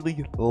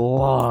Keighley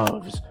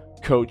loves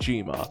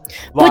Kojima.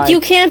 But you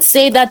can't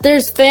say that.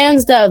 There's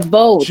fans that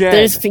vote.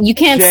 Jen, you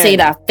can't say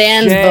that.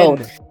 Fans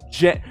vote.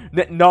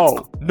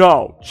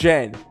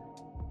 Jen.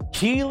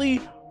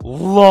 Keighley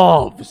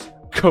loves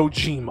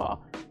Kojima.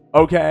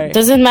 Okay.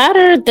 Doesn't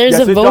matter. There's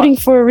a voting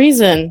for a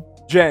reason.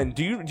 Jen,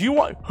 do you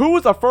want? Who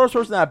was the first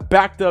person that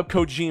backed up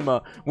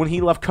Kojima when he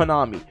left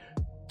Konami?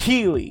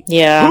 Keighley.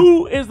 Yeah.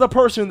 Who is the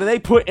person that they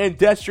put in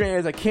Death Stranding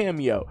as a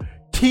cameo?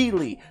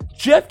 Keighley.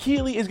 Jeff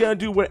Keighley is gonna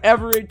do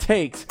whatever it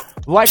takes.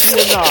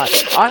 Likely or not,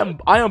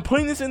 I am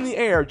putting this in the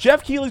air.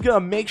 Jeff Keighley's gonna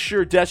make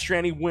sure Death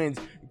Stranding wins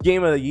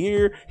game of the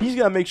year. He's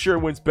gonna make sure it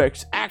wins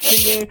best action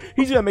game.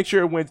 He's gonna make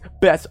sure it wins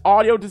best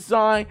audio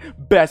design,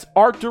 best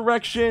art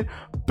direction,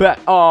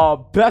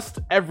 best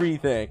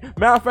everything.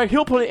 Matter of fact,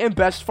 he'll put it in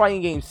best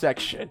fighting game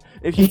section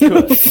if he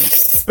could.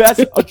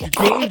 Best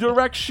game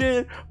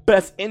direction,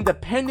 best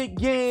independent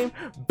game,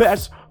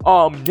 best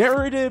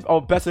narrative. Oh,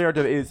 best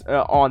narrative is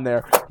on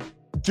there.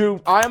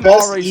 Dude, I am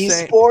Best already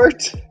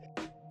esport? saying.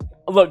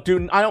 Look,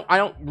 dude, I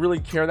don't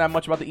really care that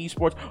much about the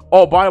esports.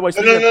 Oh, by the way,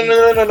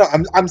 No.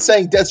 I'm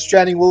saying Death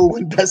Stranding will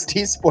win best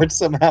esports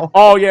somehow.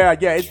 Oh yeah,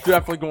 it's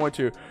definitely going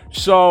to.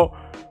 So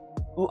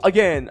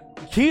again,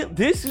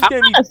 this is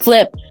gonna be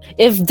flip.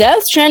 If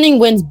Death Stranding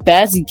wins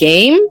best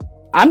game,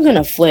 I'm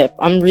gonna flip.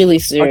 I'm really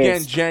serious.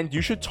 Again, Jen,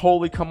 you should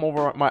totally come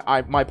over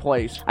at my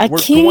place. I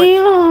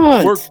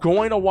can't. We're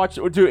going to watch.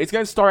 Dude, it's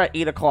gonna start at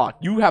 8:00.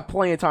 You have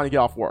plenty of time to get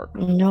off work.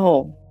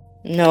 No.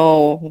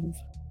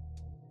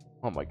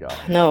 Oh my god.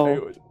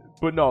 No.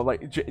 But no,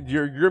 like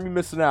you're gonna be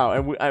missing out.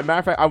 And as a matter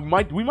of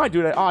fact, we might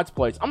do it at Odd's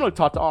place. I'm gonna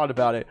talk to Odd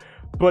about it.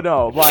 But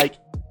no, like.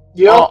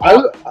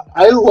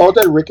 I love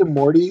that Rick and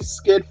Morty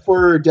skit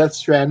for Death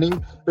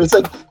Stranding. It's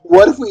like,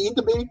 what if we eat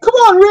the baby? Come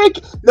on,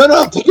 Rick!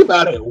 No, think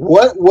about it.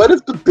 What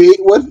if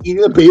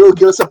eating the baby will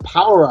give us a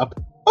power up?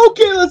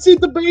 Okay, let's eat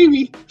the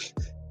baby.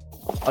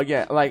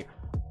 Again, like,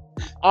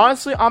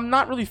 honestly, I'm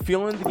not really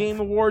feeling the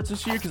Game Awards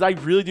this year because I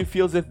really do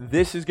feel as if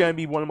this is gonna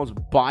be one of the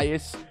most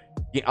biased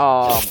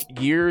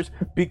years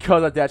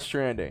because of Death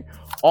Stranding.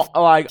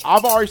 Like,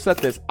 I've already said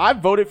this. I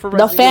voted for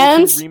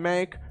Resident Evil 2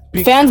 Remake.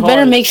 Fans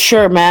better make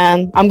sure,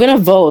 man. I'm gonna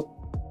vote.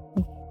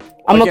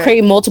 I'm gonna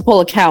create multiple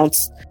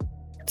accounts.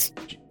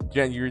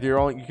 Jen, you can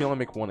only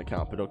make one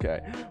account, but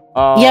okay.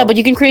 Yeah, but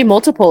you can create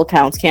multiple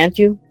accounts, can't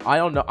you? I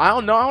don't know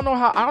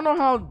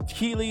how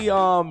Keeley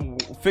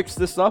fixed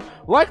this stuff.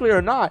 Likely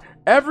or not,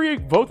 every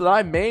vote that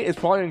I made is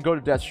probably gonna go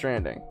to Death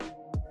Stranding.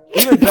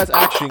 Even best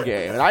action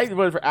game, and I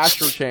voted for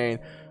Astro Chain.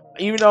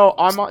 Even though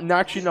I'm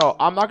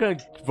not gonna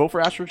vote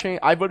for Astro Chain.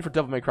 I voted for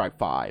Devil May Cry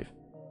 5.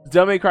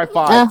 Devil May Cry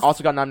 5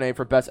 also got nominated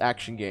for Best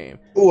Action Game.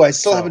 Oh, I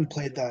still haven't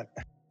played that.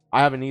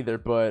 I haven't either,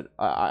 but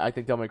I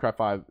think Devil May Cry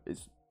 5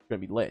 is going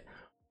to be lit.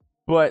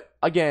 But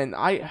again,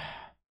 I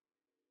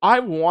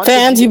want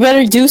fans. You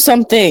better do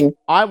something.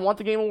 I want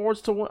the Game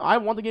Awards to win. I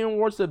want the Game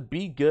Awards to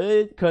be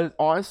good because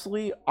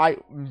honestly,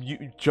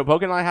 Joe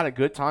Bogan and I had a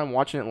good time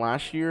watching it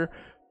last year.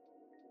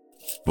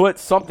 But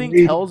something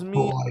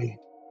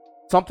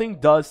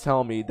does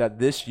tell me that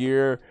this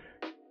year,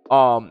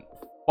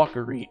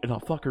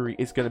 fuckery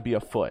is gonna be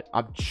afoot.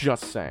 I'm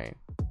just saying.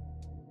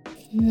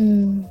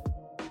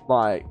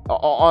 Like,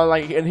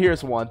 and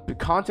here's one: the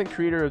content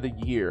creator of the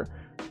year.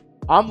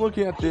 I'm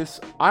looking at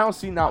this. I don't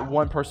see not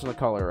one person of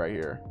color right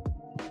here.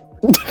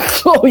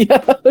 Oh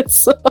yeah.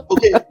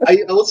 Okay, I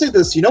will say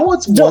this. You know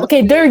what's one?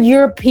 Okay, they're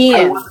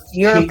European.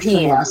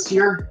 Last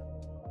year.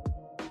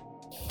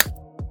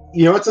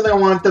 You know what's something I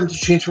want them to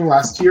change from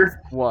last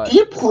year? What? Can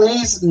you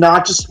please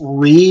not just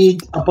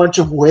read a bunch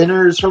of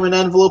winners from an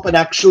envelope and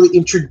actually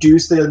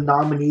introduce the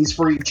nominees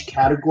for each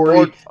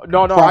category?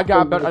 No, I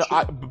got better.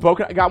 I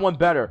got one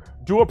better.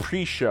 Do a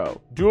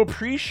pre-show. Do a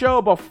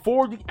pre-show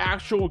before the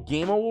actual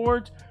Game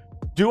Awards.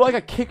 Do like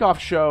a kickoff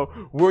show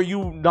where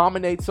you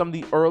nominate some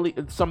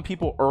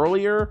people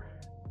earlier.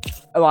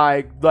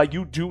 Like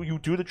you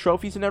do the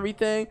trophies and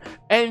everything,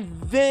 and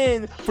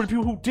then for the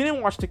people who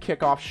didn't watch the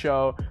kickoff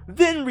show,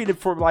 then read it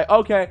for like,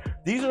 okay,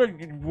 these are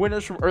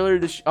winners from earlier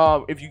this.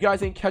 If you guys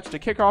didn't catch the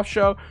kickoff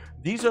show,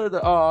 these are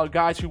the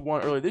guys who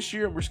won earlier this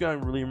year. And we're just gonna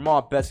really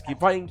mob best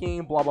fighting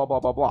game, blah blah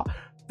blah blah blah.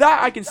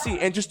 That I can see,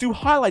 and just do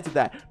highlights of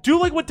that. Do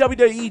like what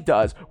WWE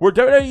does, where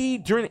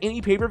WWE during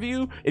any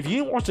pay-per-view, if you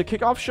didn't watch the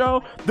kickoff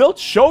show, they'll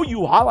show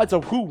you highlights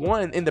of who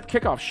won in the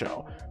kickoff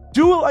show.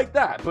 Do it like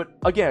that. But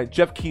again,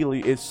 Jeff Keighley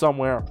is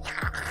somewhere.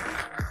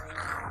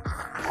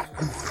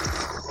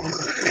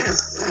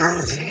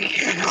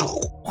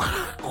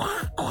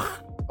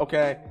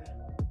 Okay.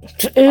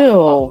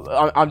 Ew.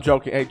 I'm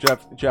joking. Hey,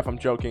 Jeff, I'm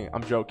joking.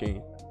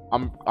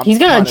 He's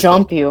gonna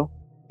jump you.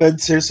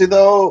 But seriously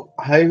though,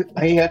 I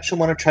actually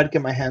want to try to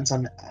get my hands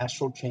on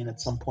Astral Chain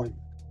at some point.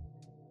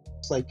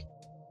 It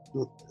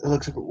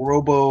looks like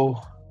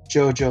Robo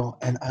JoJo,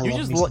 and you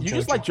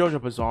just like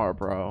JoJo Bizarre,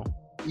 bro.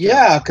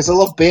 Yeah, because I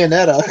love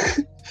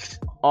Bayonetta.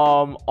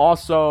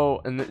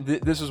 Also, and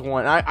this is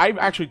one I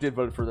actually did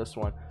vote for this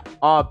one.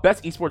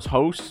 Best esports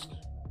host.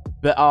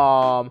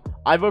 I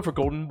voted for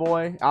Golden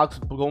Boy, Alex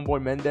Golden Boy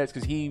Mendez,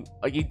 because he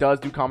does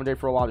do commentary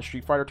for a lot of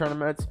Street Fighter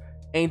tournaments,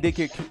 and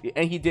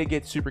he did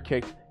get super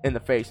kicked in the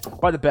face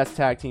by the best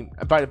tag team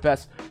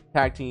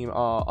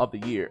of the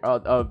year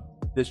of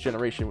this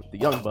generation with the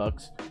Young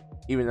Bucks,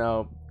 even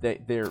though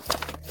they're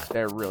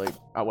really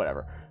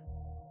whatever.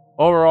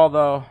 Overall,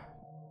 though.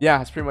 Yeah,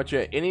 that's pretty much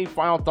it. Any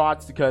final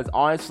thoughts? Because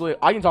honestly,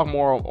 I can talk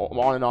more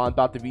on and on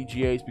about the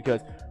VGAs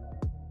because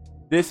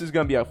this is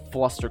going to be a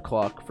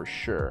flustercluck for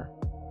sure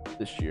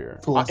this year.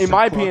 In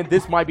my opinion,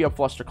 this might be a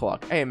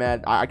flustercluck. Hey,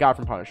 man, I got it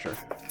from Punisher.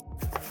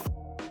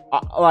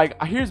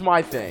 Here's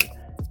my thing.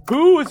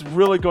 Who is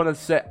really going to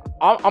say...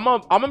 I'm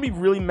gonna be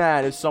really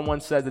mad if someone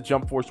says that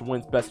Jump Force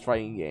wins Best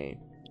Fighting Game.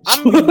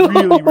 I'm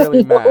really,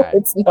 really No, mad.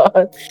 it's not.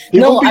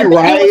 People No, be I think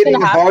what's rioting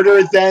gonna happen-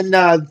 harder than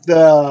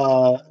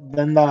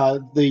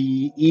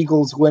the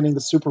Eagles winning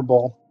the Super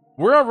Bowl.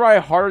 We're gonna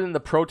riot harder than the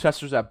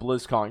protesters at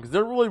BlizzCon because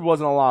there really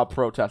wasn't a lot of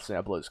protesting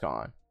at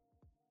BlizzCon.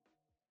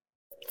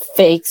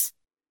 Fakes.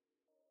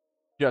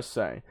 Just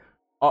saying.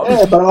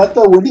 Yeah, but I like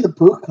the Winnie the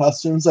Pooh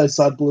costumes I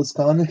saw at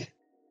BlizzCon.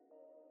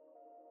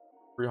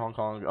 Free Hong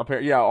Kong.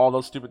 Yeah, all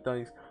those stupid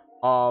things.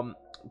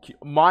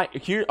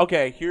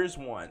 Here's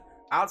one.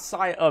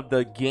 Outside of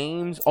the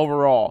games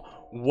overall,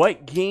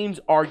 what games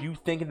are you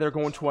thinking they're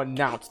going to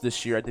announce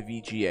this year at the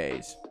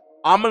VGAs?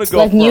 I'm gonna go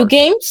Like first. new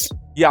games?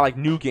 Yeah, like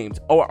new games.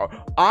 Oh,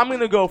 I'm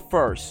gonna go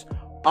first.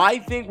 I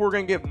think we're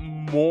gonna get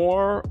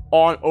more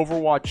on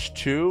Overwatch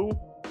 2.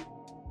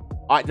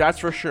 That's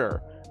for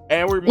sure.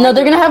 And No,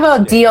 they're gonna have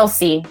a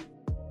DLC.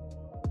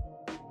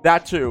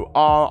 That too.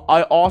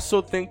 I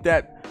also think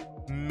that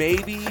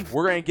maybe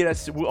we're gonna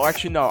get a. Well,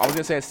 actually, no. I was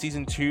gonna say a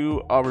season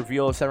 2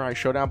 reveal of Samurai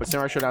Showdown, but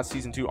Samurai Showdown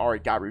season 2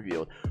 already got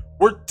revealed.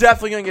 We're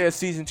definitely gonna get a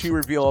season 2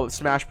 reveal of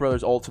Smash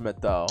Brothers Ultimate,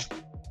 though.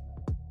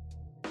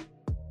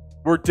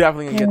 We're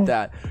definitely gonna get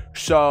that.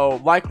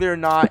 So, likely or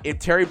not, if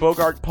Terry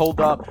Bogard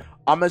pulled up,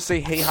 I'm gonna say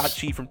Hey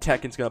Hachi from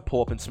Tekken's gonna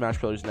pull up in Smash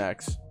Brothers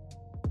next.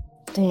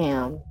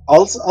 Damn.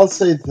 I'll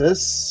say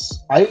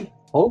this. I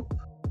hope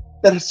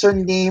that a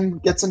certain game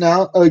gets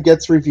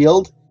gets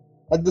revealed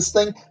at this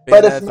thing.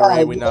 But if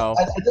not, we know.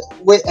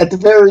 At the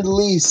very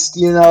least,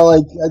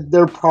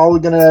 they're probably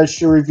gonna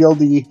reveal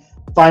the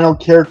final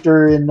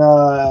character in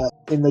the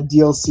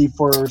DLC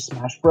for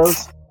Smash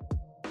Bros.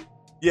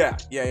 Yeah.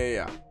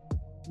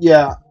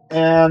 Yeah,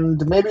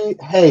 and maybe,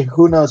 hey,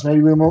 who knows?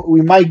 Maybe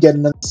we might get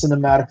another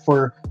cinematic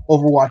for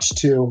Overwatch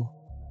 2,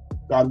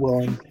 God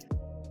willing.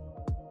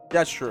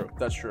 That's true.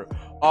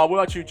 What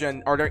about you,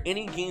 Jen? Are there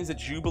any games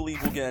that you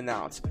believe will get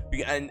announced?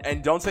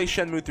 And don't say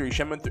Shenmue 3.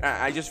 Shenmue 3.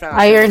 I just found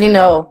out. I already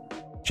know.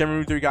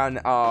 Shenmue 3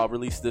 got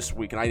released this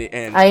week, and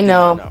I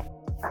know.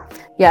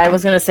 Yeah, I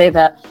was gonna say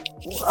that.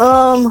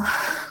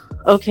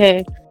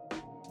 Okay.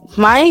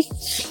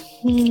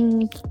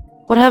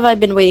 What have I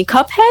been waiting?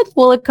 Cuphead?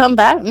 Will it come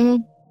back?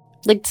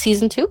 Like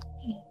season 2?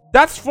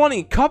 That's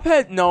funny.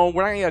 Cuphead. No,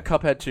 we're not gonna get a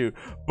Cuphead 2.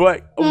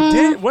 But when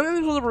did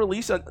they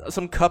release some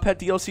Cuphead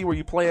DLC where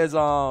you play as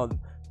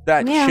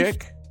that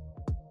chick?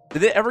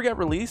 Did it ever get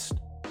released?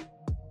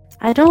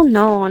 I don't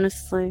know,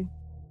 honestly.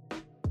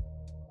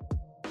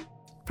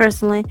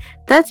 Personally,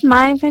 that's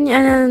my opinion.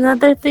 And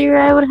another theory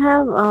I would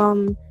have.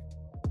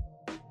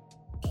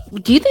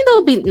 Do you think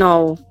there'll be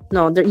no?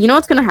 You know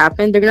what's gonna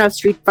happen? They're gonna have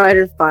Street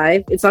Fighter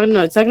 5. It's not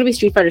gonna be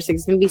Street Fighter 6.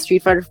 It's gonna be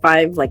Street Fighter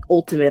 5 like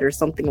Ultimate or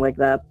something like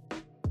that.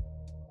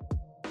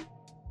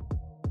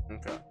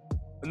 Okay.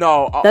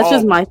 No, that's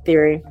just my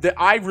theory.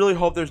 I really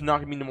hope there's not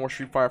gonna be no more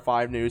Street Fighter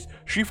 5 news.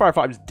 Street Fighter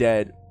 5 is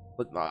dead.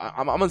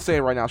 I'm gonna say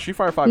it right now. Street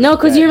Fighter 5. No,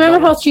 because you remember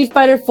how Street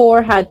Fighter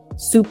 4 had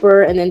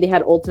Super and then they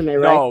had Ultimate,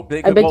 right? No,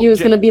 I bet you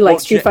it's gonna be like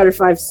Street Fighter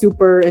 5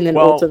 Super and then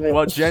Ultimate.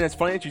 Well, Jen, it's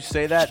funny that you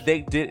say that.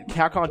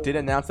 Capcom did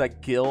announce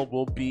that Gil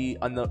will be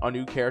a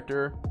new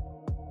character.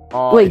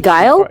 Wait,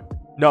 Guile?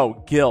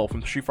 No, Gil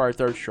from Street Fighter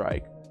Third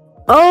Strike.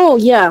 Oh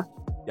yeah.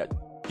 Yeah,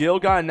 Gil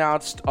got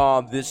announced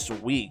this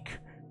week,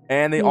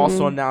 and they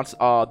also announced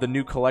the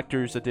new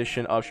collector's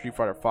edition of Street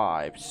Fighter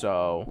 5.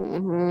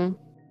 So.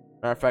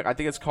 Matter of fact, I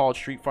think it's called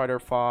Street Fighter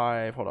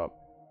 5. Hold up.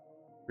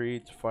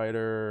 Street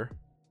Fighter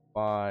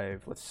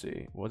 5. Let's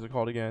see. What was it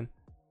called again?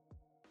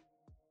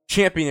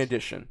 Champion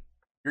Edition.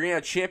 You're going to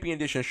have Champion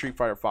Edition of Street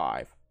Fighter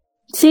 5.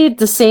 See,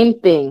 the same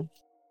thing.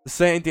 The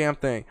same damn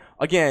thing.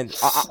 Again,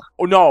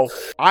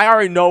 I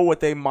already know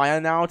what they might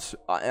announce.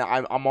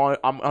 I'm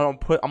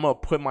gonna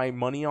put my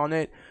money on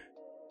it.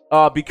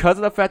 Because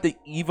of the fact that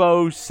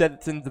Evo said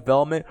it's in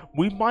development,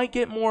 we might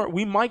get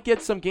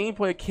some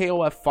gameplay at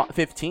KOF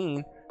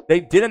 15. They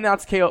did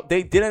announce that their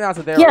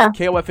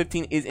KOF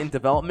 15 is in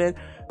development.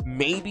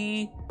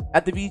 Maybe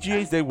at the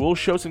VGAs they will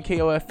show some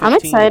KOF 15. I'm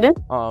excited.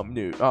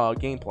 New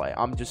gameplay.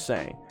 I'm just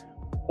saying.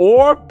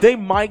 Or they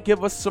might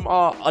give us some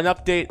an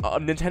update.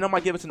 Nintendo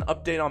might give us an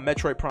update on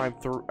Metroid Prime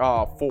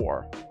 4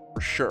 for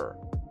sure.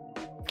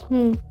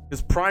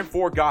 Because Prime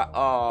 4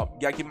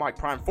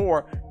 Prime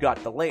 4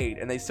 got delayed,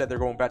 and they said they're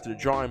going back to the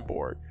drawing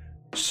board.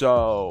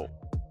 So.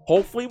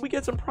 Hopefully we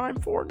get some Prime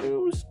 4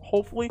 news.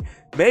 Hopefully.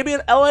 Maybe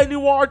an LA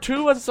Noire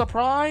 2 as a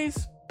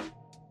surprise.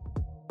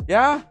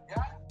 Yeah?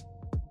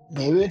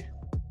 Maybe.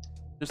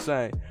 Just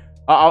saying.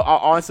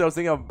 Honestly, I was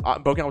thinking of...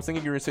 Boken, I was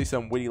thinking you were going to say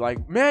something witty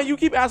like, man, you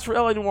keep asking for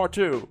LA Noire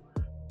 2.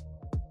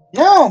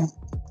 No.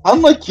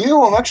 Unlike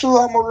you, I'm actually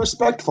a lot more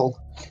respectful.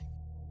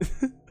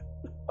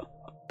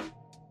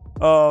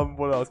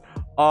 What else?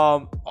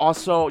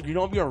 Also, you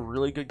know, it'd be a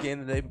really good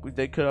game that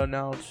they could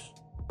announce.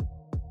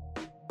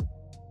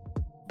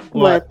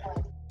 What?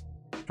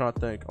 I'm trying to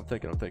think. I'm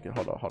thinking.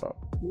 Hold up.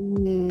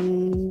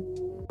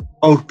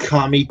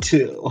 Okami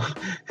 2.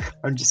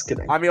 I'm just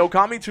kidding. I mean,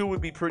 Okami 2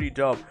 would be pretty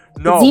dope.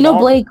 No,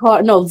 Xenoblade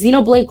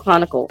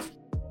Chronicles.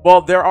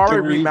 Well, they're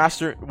already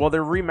remastered. Well,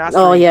 they're remastering.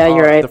 Oh yeah,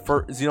 you're right. The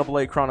first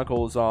Xenoblade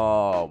Chronicles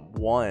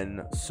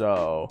 1.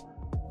 So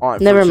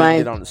Never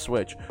mind. On the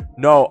Switch.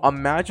 No,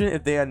 imagine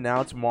if they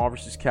announced Marvel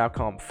vs.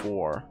 Capcom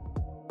 4.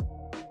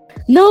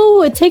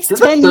 No, it takes Did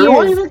 10 the third years.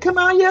 one even come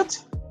out yet?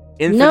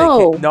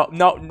 No.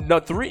 No,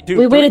 3, dude.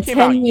 We 3 waited came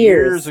 10 out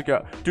years.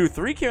 ago. Dude,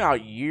 3 came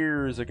out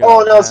years ago.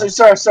 Oh no, man.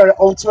 so sorry.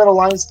 Ultimate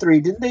Alliance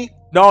 3, didn't they?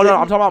 No, I'm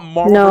talking about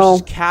Marvel No.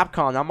 vs.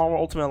 Capcom, not Marvel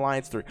Ultimate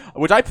Alliance 3,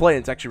 which I played.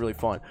 It's actually really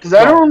fun. Because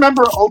I don't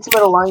remember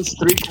Ultimate Alliance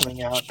 3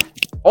 coming out.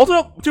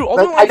 Ultimate Like, I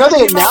Alliance know 3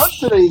 they came out-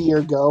 announced it a year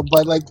ago,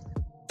 but like,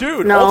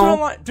 Dude, No.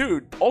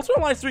 Ultimate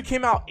Alliance 3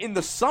 came out in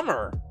the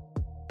summer.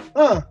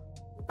 huh?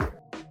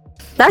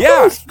 That Yeah,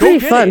 game was go pretty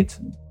get fun. it.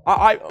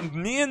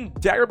 Me and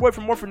Daggerboy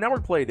from Morphin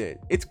Network played it.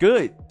 It's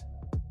good.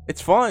 It's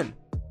fun.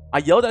 I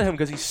yelled at him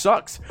because he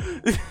sucks.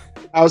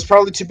 I was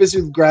probably too busy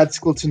with grad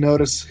school to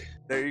notice.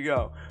 There you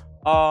go.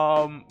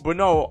 But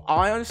no,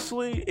 I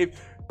honestly,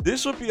 if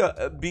this would be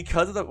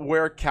because of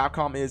where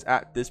Capcom is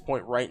at this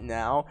point right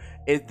now,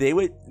 if they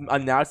would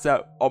announce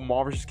that a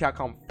Marvel vs.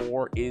 Capcom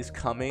 4 is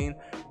coming,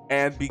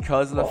 and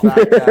because of the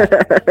fact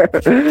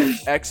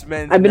that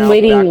X-Men, I've been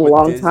waiting a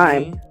long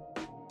time.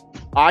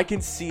 I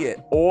can see it.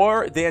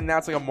 Or they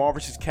announce like a Marvel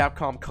vs.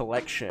 Capcom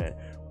collection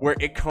where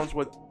it comes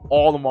with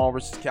all the Marvel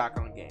vs.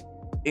 Capcom games,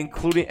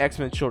 including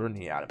X-Men Children of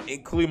the Atom,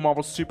 including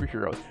Marvel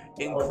Superheroes,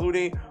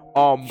 including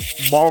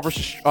Marvel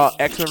vs.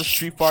 X-Men vs.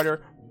 Street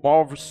Fighter,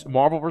 Marvel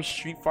vs.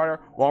 Street Fighter,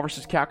 Marvel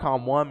vs.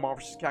 Capcom 1, Marvel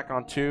vs.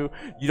 Capcom 2.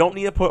 You don't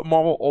need to put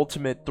Marvel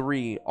Ultimate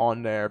 3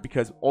 on there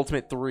because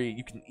Ultimate 3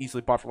 you can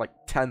easily buy for like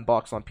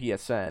 $10 on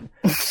PSN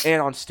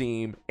and on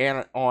Steam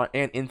and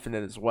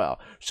Infinite as well.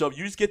 So if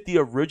you just get the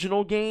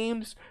original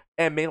games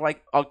and make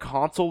like a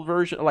console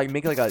version, like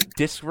make like a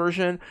disc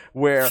version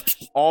where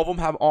all of them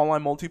have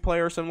online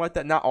multiplayer or something like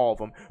that. Not all of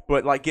them,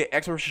 but like get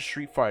X-Men vs.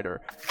 Street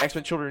Fighter,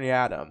 X-Men Children of the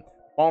Atom,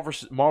 Marvel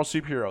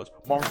Superheroes,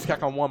 Marvel vs.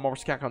 Capcom 1, Marvel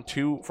vs. Capcom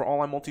 2 for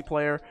online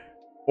multiplayer,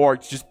 or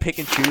just pick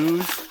and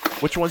choose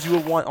which ones you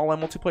would want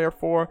online multiplayer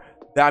for.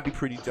 That'd be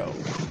pretty dope.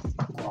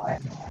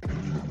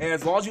 And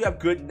as long as you have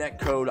good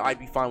netcode, I'd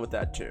be fine with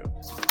that too.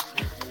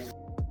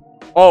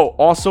 Oh,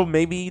 also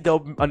maybe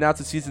they'll announce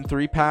a Season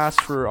 3 pass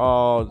for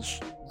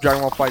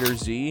Dragon Ball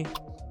FighterZ.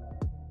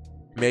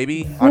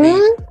 Maybe. I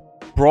mean,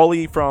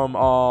 Broly from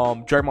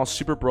Dragon Ball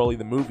Super Broly,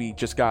 the movie,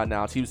 just got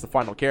announced. He was the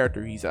final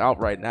character. He's out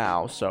right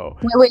now, so...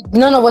 Wait.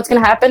 No. What's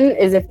going to happen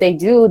is if they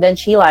do, then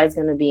Sheila is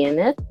going to be in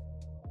it.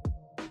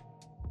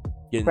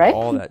 Getting Right?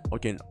 all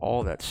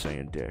that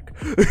saying dick.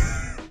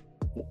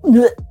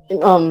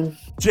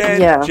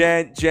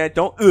 Jen,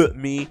 don't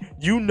me.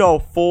 You know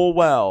full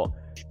well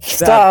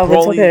Stop.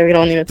 It's okay. We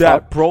don't need to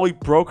talk. that Broly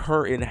broke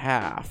her in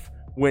half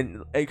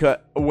when they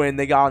got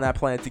on that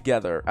planet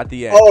together at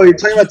the end. Oh, you're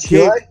talking about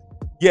T.I.?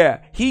 Yeah,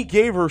 he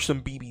gave her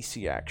some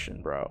BBC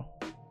action, bro.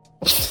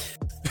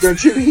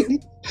 Don't you mean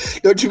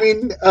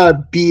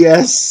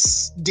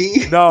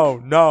BSD?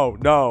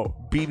 No,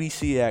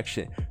 BBC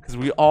action, because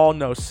we all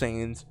know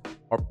Saiyans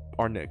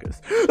are niggas.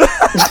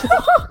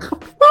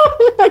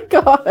 Oh my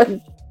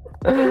god.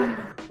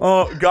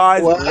 Oh,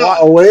 guys,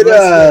 Wow, way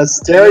to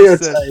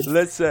stereotype.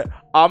 Listen,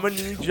 I'm gonna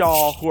need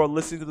y'all who are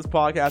listening to this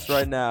podcast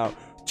right now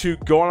to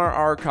go on our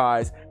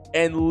archives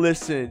and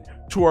listen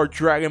to our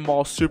Dragon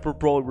Ball Super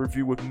Broly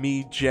review with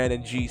me, Jen,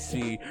 and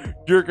GC.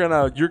 You're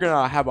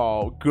gonna have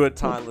a good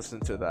time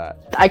listening to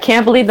that. I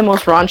can't believe the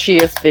most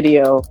raunchiest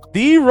video.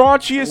 The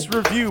raunchiest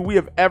review we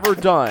have ever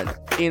done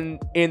in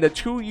the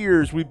 2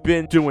 years we've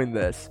been doing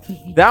this.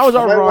 That was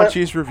our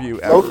raunchiest review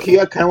ever. Okay,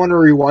 I kind of want to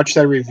rewatch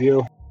that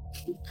review.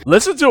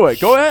 Listen to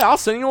it. Go ahead. I'll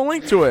send you a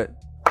link to it.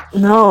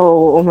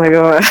 No. Oh my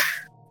god.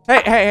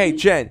 Hey,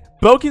 Jen.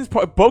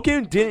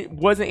 Boken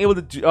wasn't able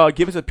to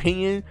give his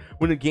opinion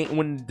when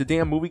the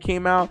damn movie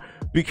came out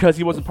because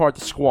he wasn't part of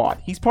the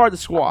squad. He's part of the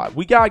squad.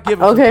 We gotta give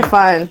him. Okay,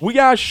 fine. We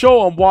gotta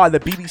show him why the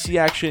BBC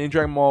action in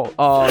Dragon Ball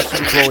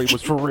Super Broly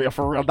was for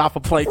real, not for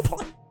play.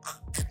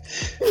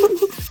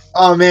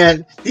 Oh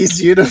man,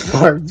 these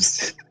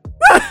uniforms.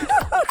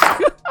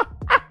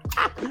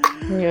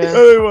 Yeah.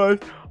 Anyways,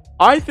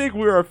 I think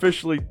we're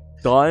officially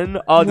done.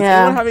 Does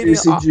anyone have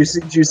anything?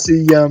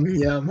 Juicy, yum.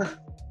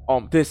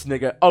 This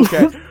nigga.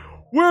 Okay.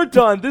 We're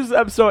done. This is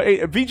episode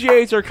 8.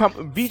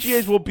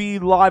 VGAs will be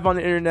live on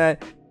the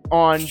internet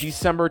on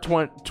December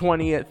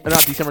 20th.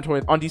 Not December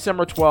 20th. On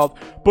December 12th.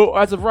 But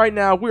as of right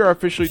now, we are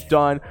officially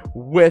done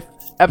with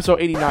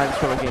episode 89 of the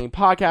Scribble Game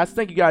Podcast.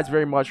 Thank you guys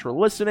very much for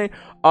listening.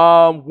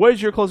 What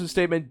is your closing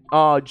statement,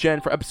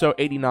 Jen, for episode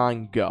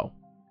 89? Go.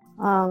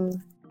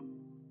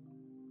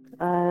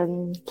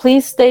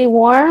 Please stay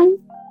warm.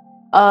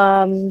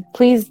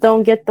 Please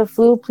don't get the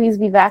flu. Please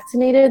be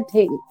vaccinated.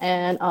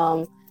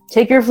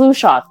 Take your flu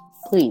shot,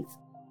 please.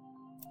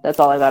 That's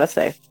all I gotta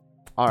say.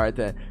 All right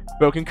then,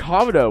 Broken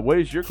Kavada, what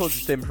is your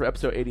closing statement for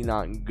episode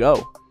 89?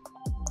 Go.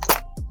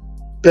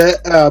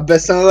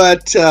 Best not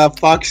let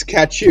Fox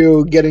catch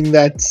you getting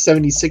that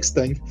 76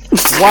 thing.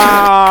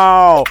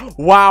 Wow,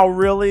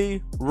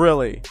 really.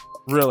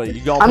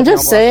 You gonna I'm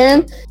just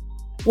saying.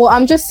 Well,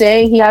 I'm just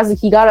saying the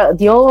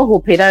only one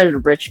who paid that is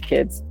rich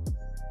kids.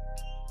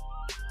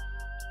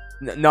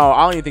 No,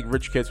 I don't even think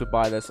rich kids would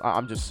buy this.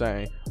 I'm just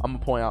saying. I'm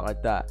gonna point out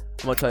like that.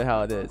 I'm gonna tell you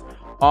how it is.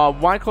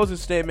 My closing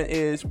statement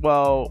is,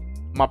 well,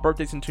 my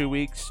birthday's in 2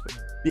 weeks,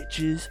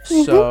 bitches.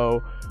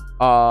 So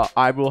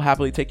I will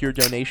happily take your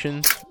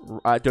donation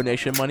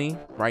money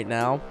right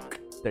now.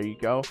 There you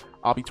go.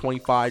 I'll be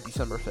 25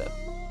 December 5th.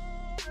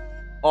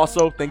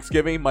 Also,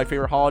 Thanksgiving, my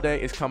favorite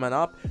holiday, is coming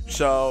up.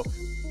 So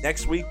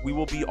next week we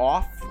will be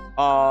off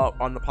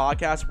on the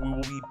podcast. We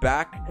will be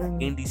back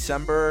in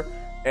December.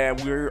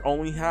 And we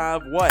only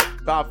have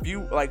about a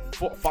few,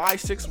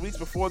 5-6 weeks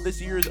before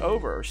this year is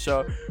over.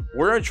 So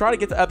we're gonna try to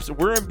get to episode.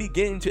 We're gonna be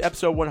getting to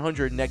episode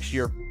 100 next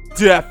year,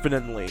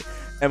 definitely.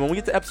 And when we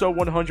get to episode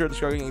 100 of the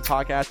Scrub Game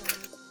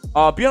podcast,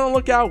 be on the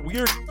lookout.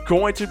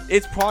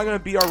 It's probably gonna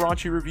be our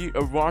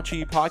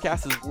raunchy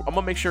podcast. I'm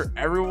gonna make sure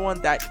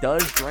everyone that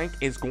does drink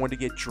is going to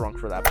get drunk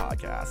for that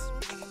podcast.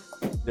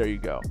 There you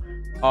go.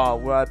 With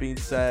that being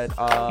said,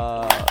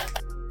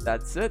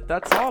 that's it.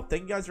 That's all.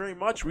 Thank you guys very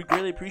much. We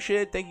greatly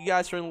appreciate it. Thank you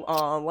guys for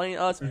letting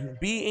us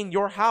be in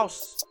your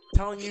house,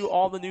 telling you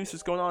all the news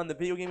that's going on in the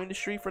video game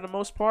industry for the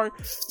most part.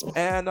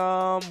 And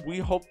we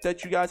hope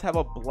that you guys have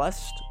a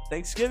blessed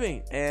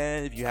Thanksgiving.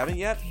 And if you haven't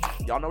yet,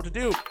 y'all know what to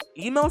do.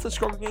 Email us at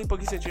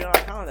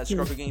ScrubClubGameBookings@gmail.com. That's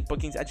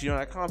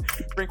ScrubClubGameBookings@gmail.com.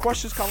 Bring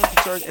questions, comments,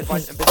 concerns,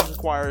 advice, and business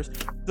inquiries.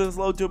 Does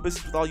low do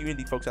business with all you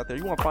indie folks out there.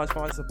 You want to find us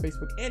on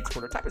Facebook and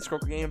Twitter. Type in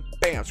Scrub Game.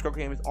 Bam! Scrub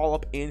Game is all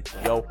up in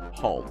your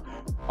home.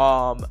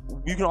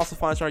 You can also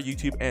find us on our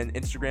YouTube and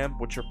Instagram,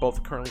 which are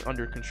both currently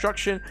under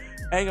construction.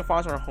 And you can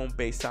find us on our home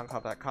base,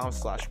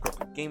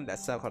 SoundCloud.com/ScrubClubGaming.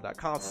 That's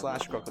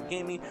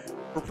SoundCloud.com/ScrubClubGaming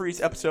for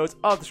previous episodes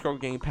of the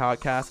Scrub Game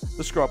Podcast,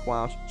 the Scrub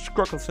Lounge,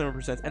 Scrub Club Cinema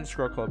Presents, and the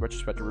Scrub Club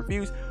Retrospective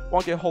Reviews.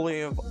 Want to get hold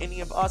of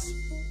any of us?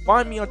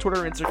 Find me on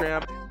Twitter and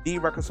Instagram,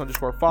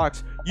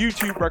 @Reckless_Fox,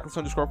 YouTube,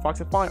 Reckless_Fox,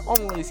 and find all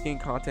the latest game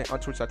content on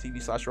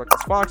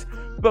twitch.tv/RecklessFox.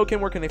 Boken,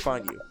 where can they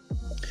find you?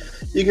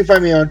 You can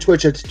find me on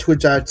Twitch at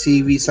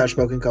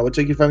twitch.tv/BokenCo.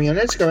 You can find me on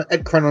Instagram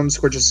at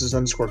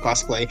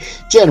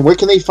Chrono_Justice_Cosplay. Jen, where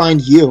can they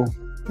find you?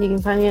 You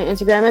can find me on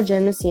Instagram at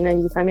Jen Messina.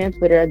 You can find me on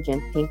Twitter at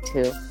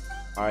JenPink2.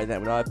 All right,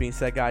 then, with all that being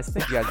said, guys,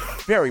 thank you guys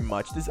very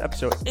much. This is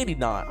episode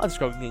 89 of the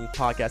Scrub Game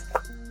Podcast,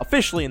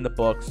 officially in the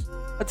books.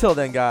 Until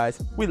then, guys,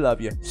 we love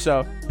you.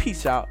 So,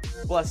 peace out,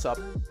 bless up,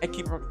 and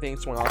keep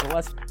things going on the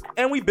less.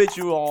 And we bid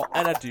you all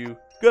an adieu,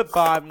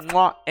 goodbye,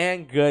 mwah,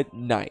 and good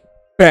night.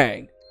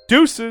 Bang.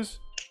 Deuces.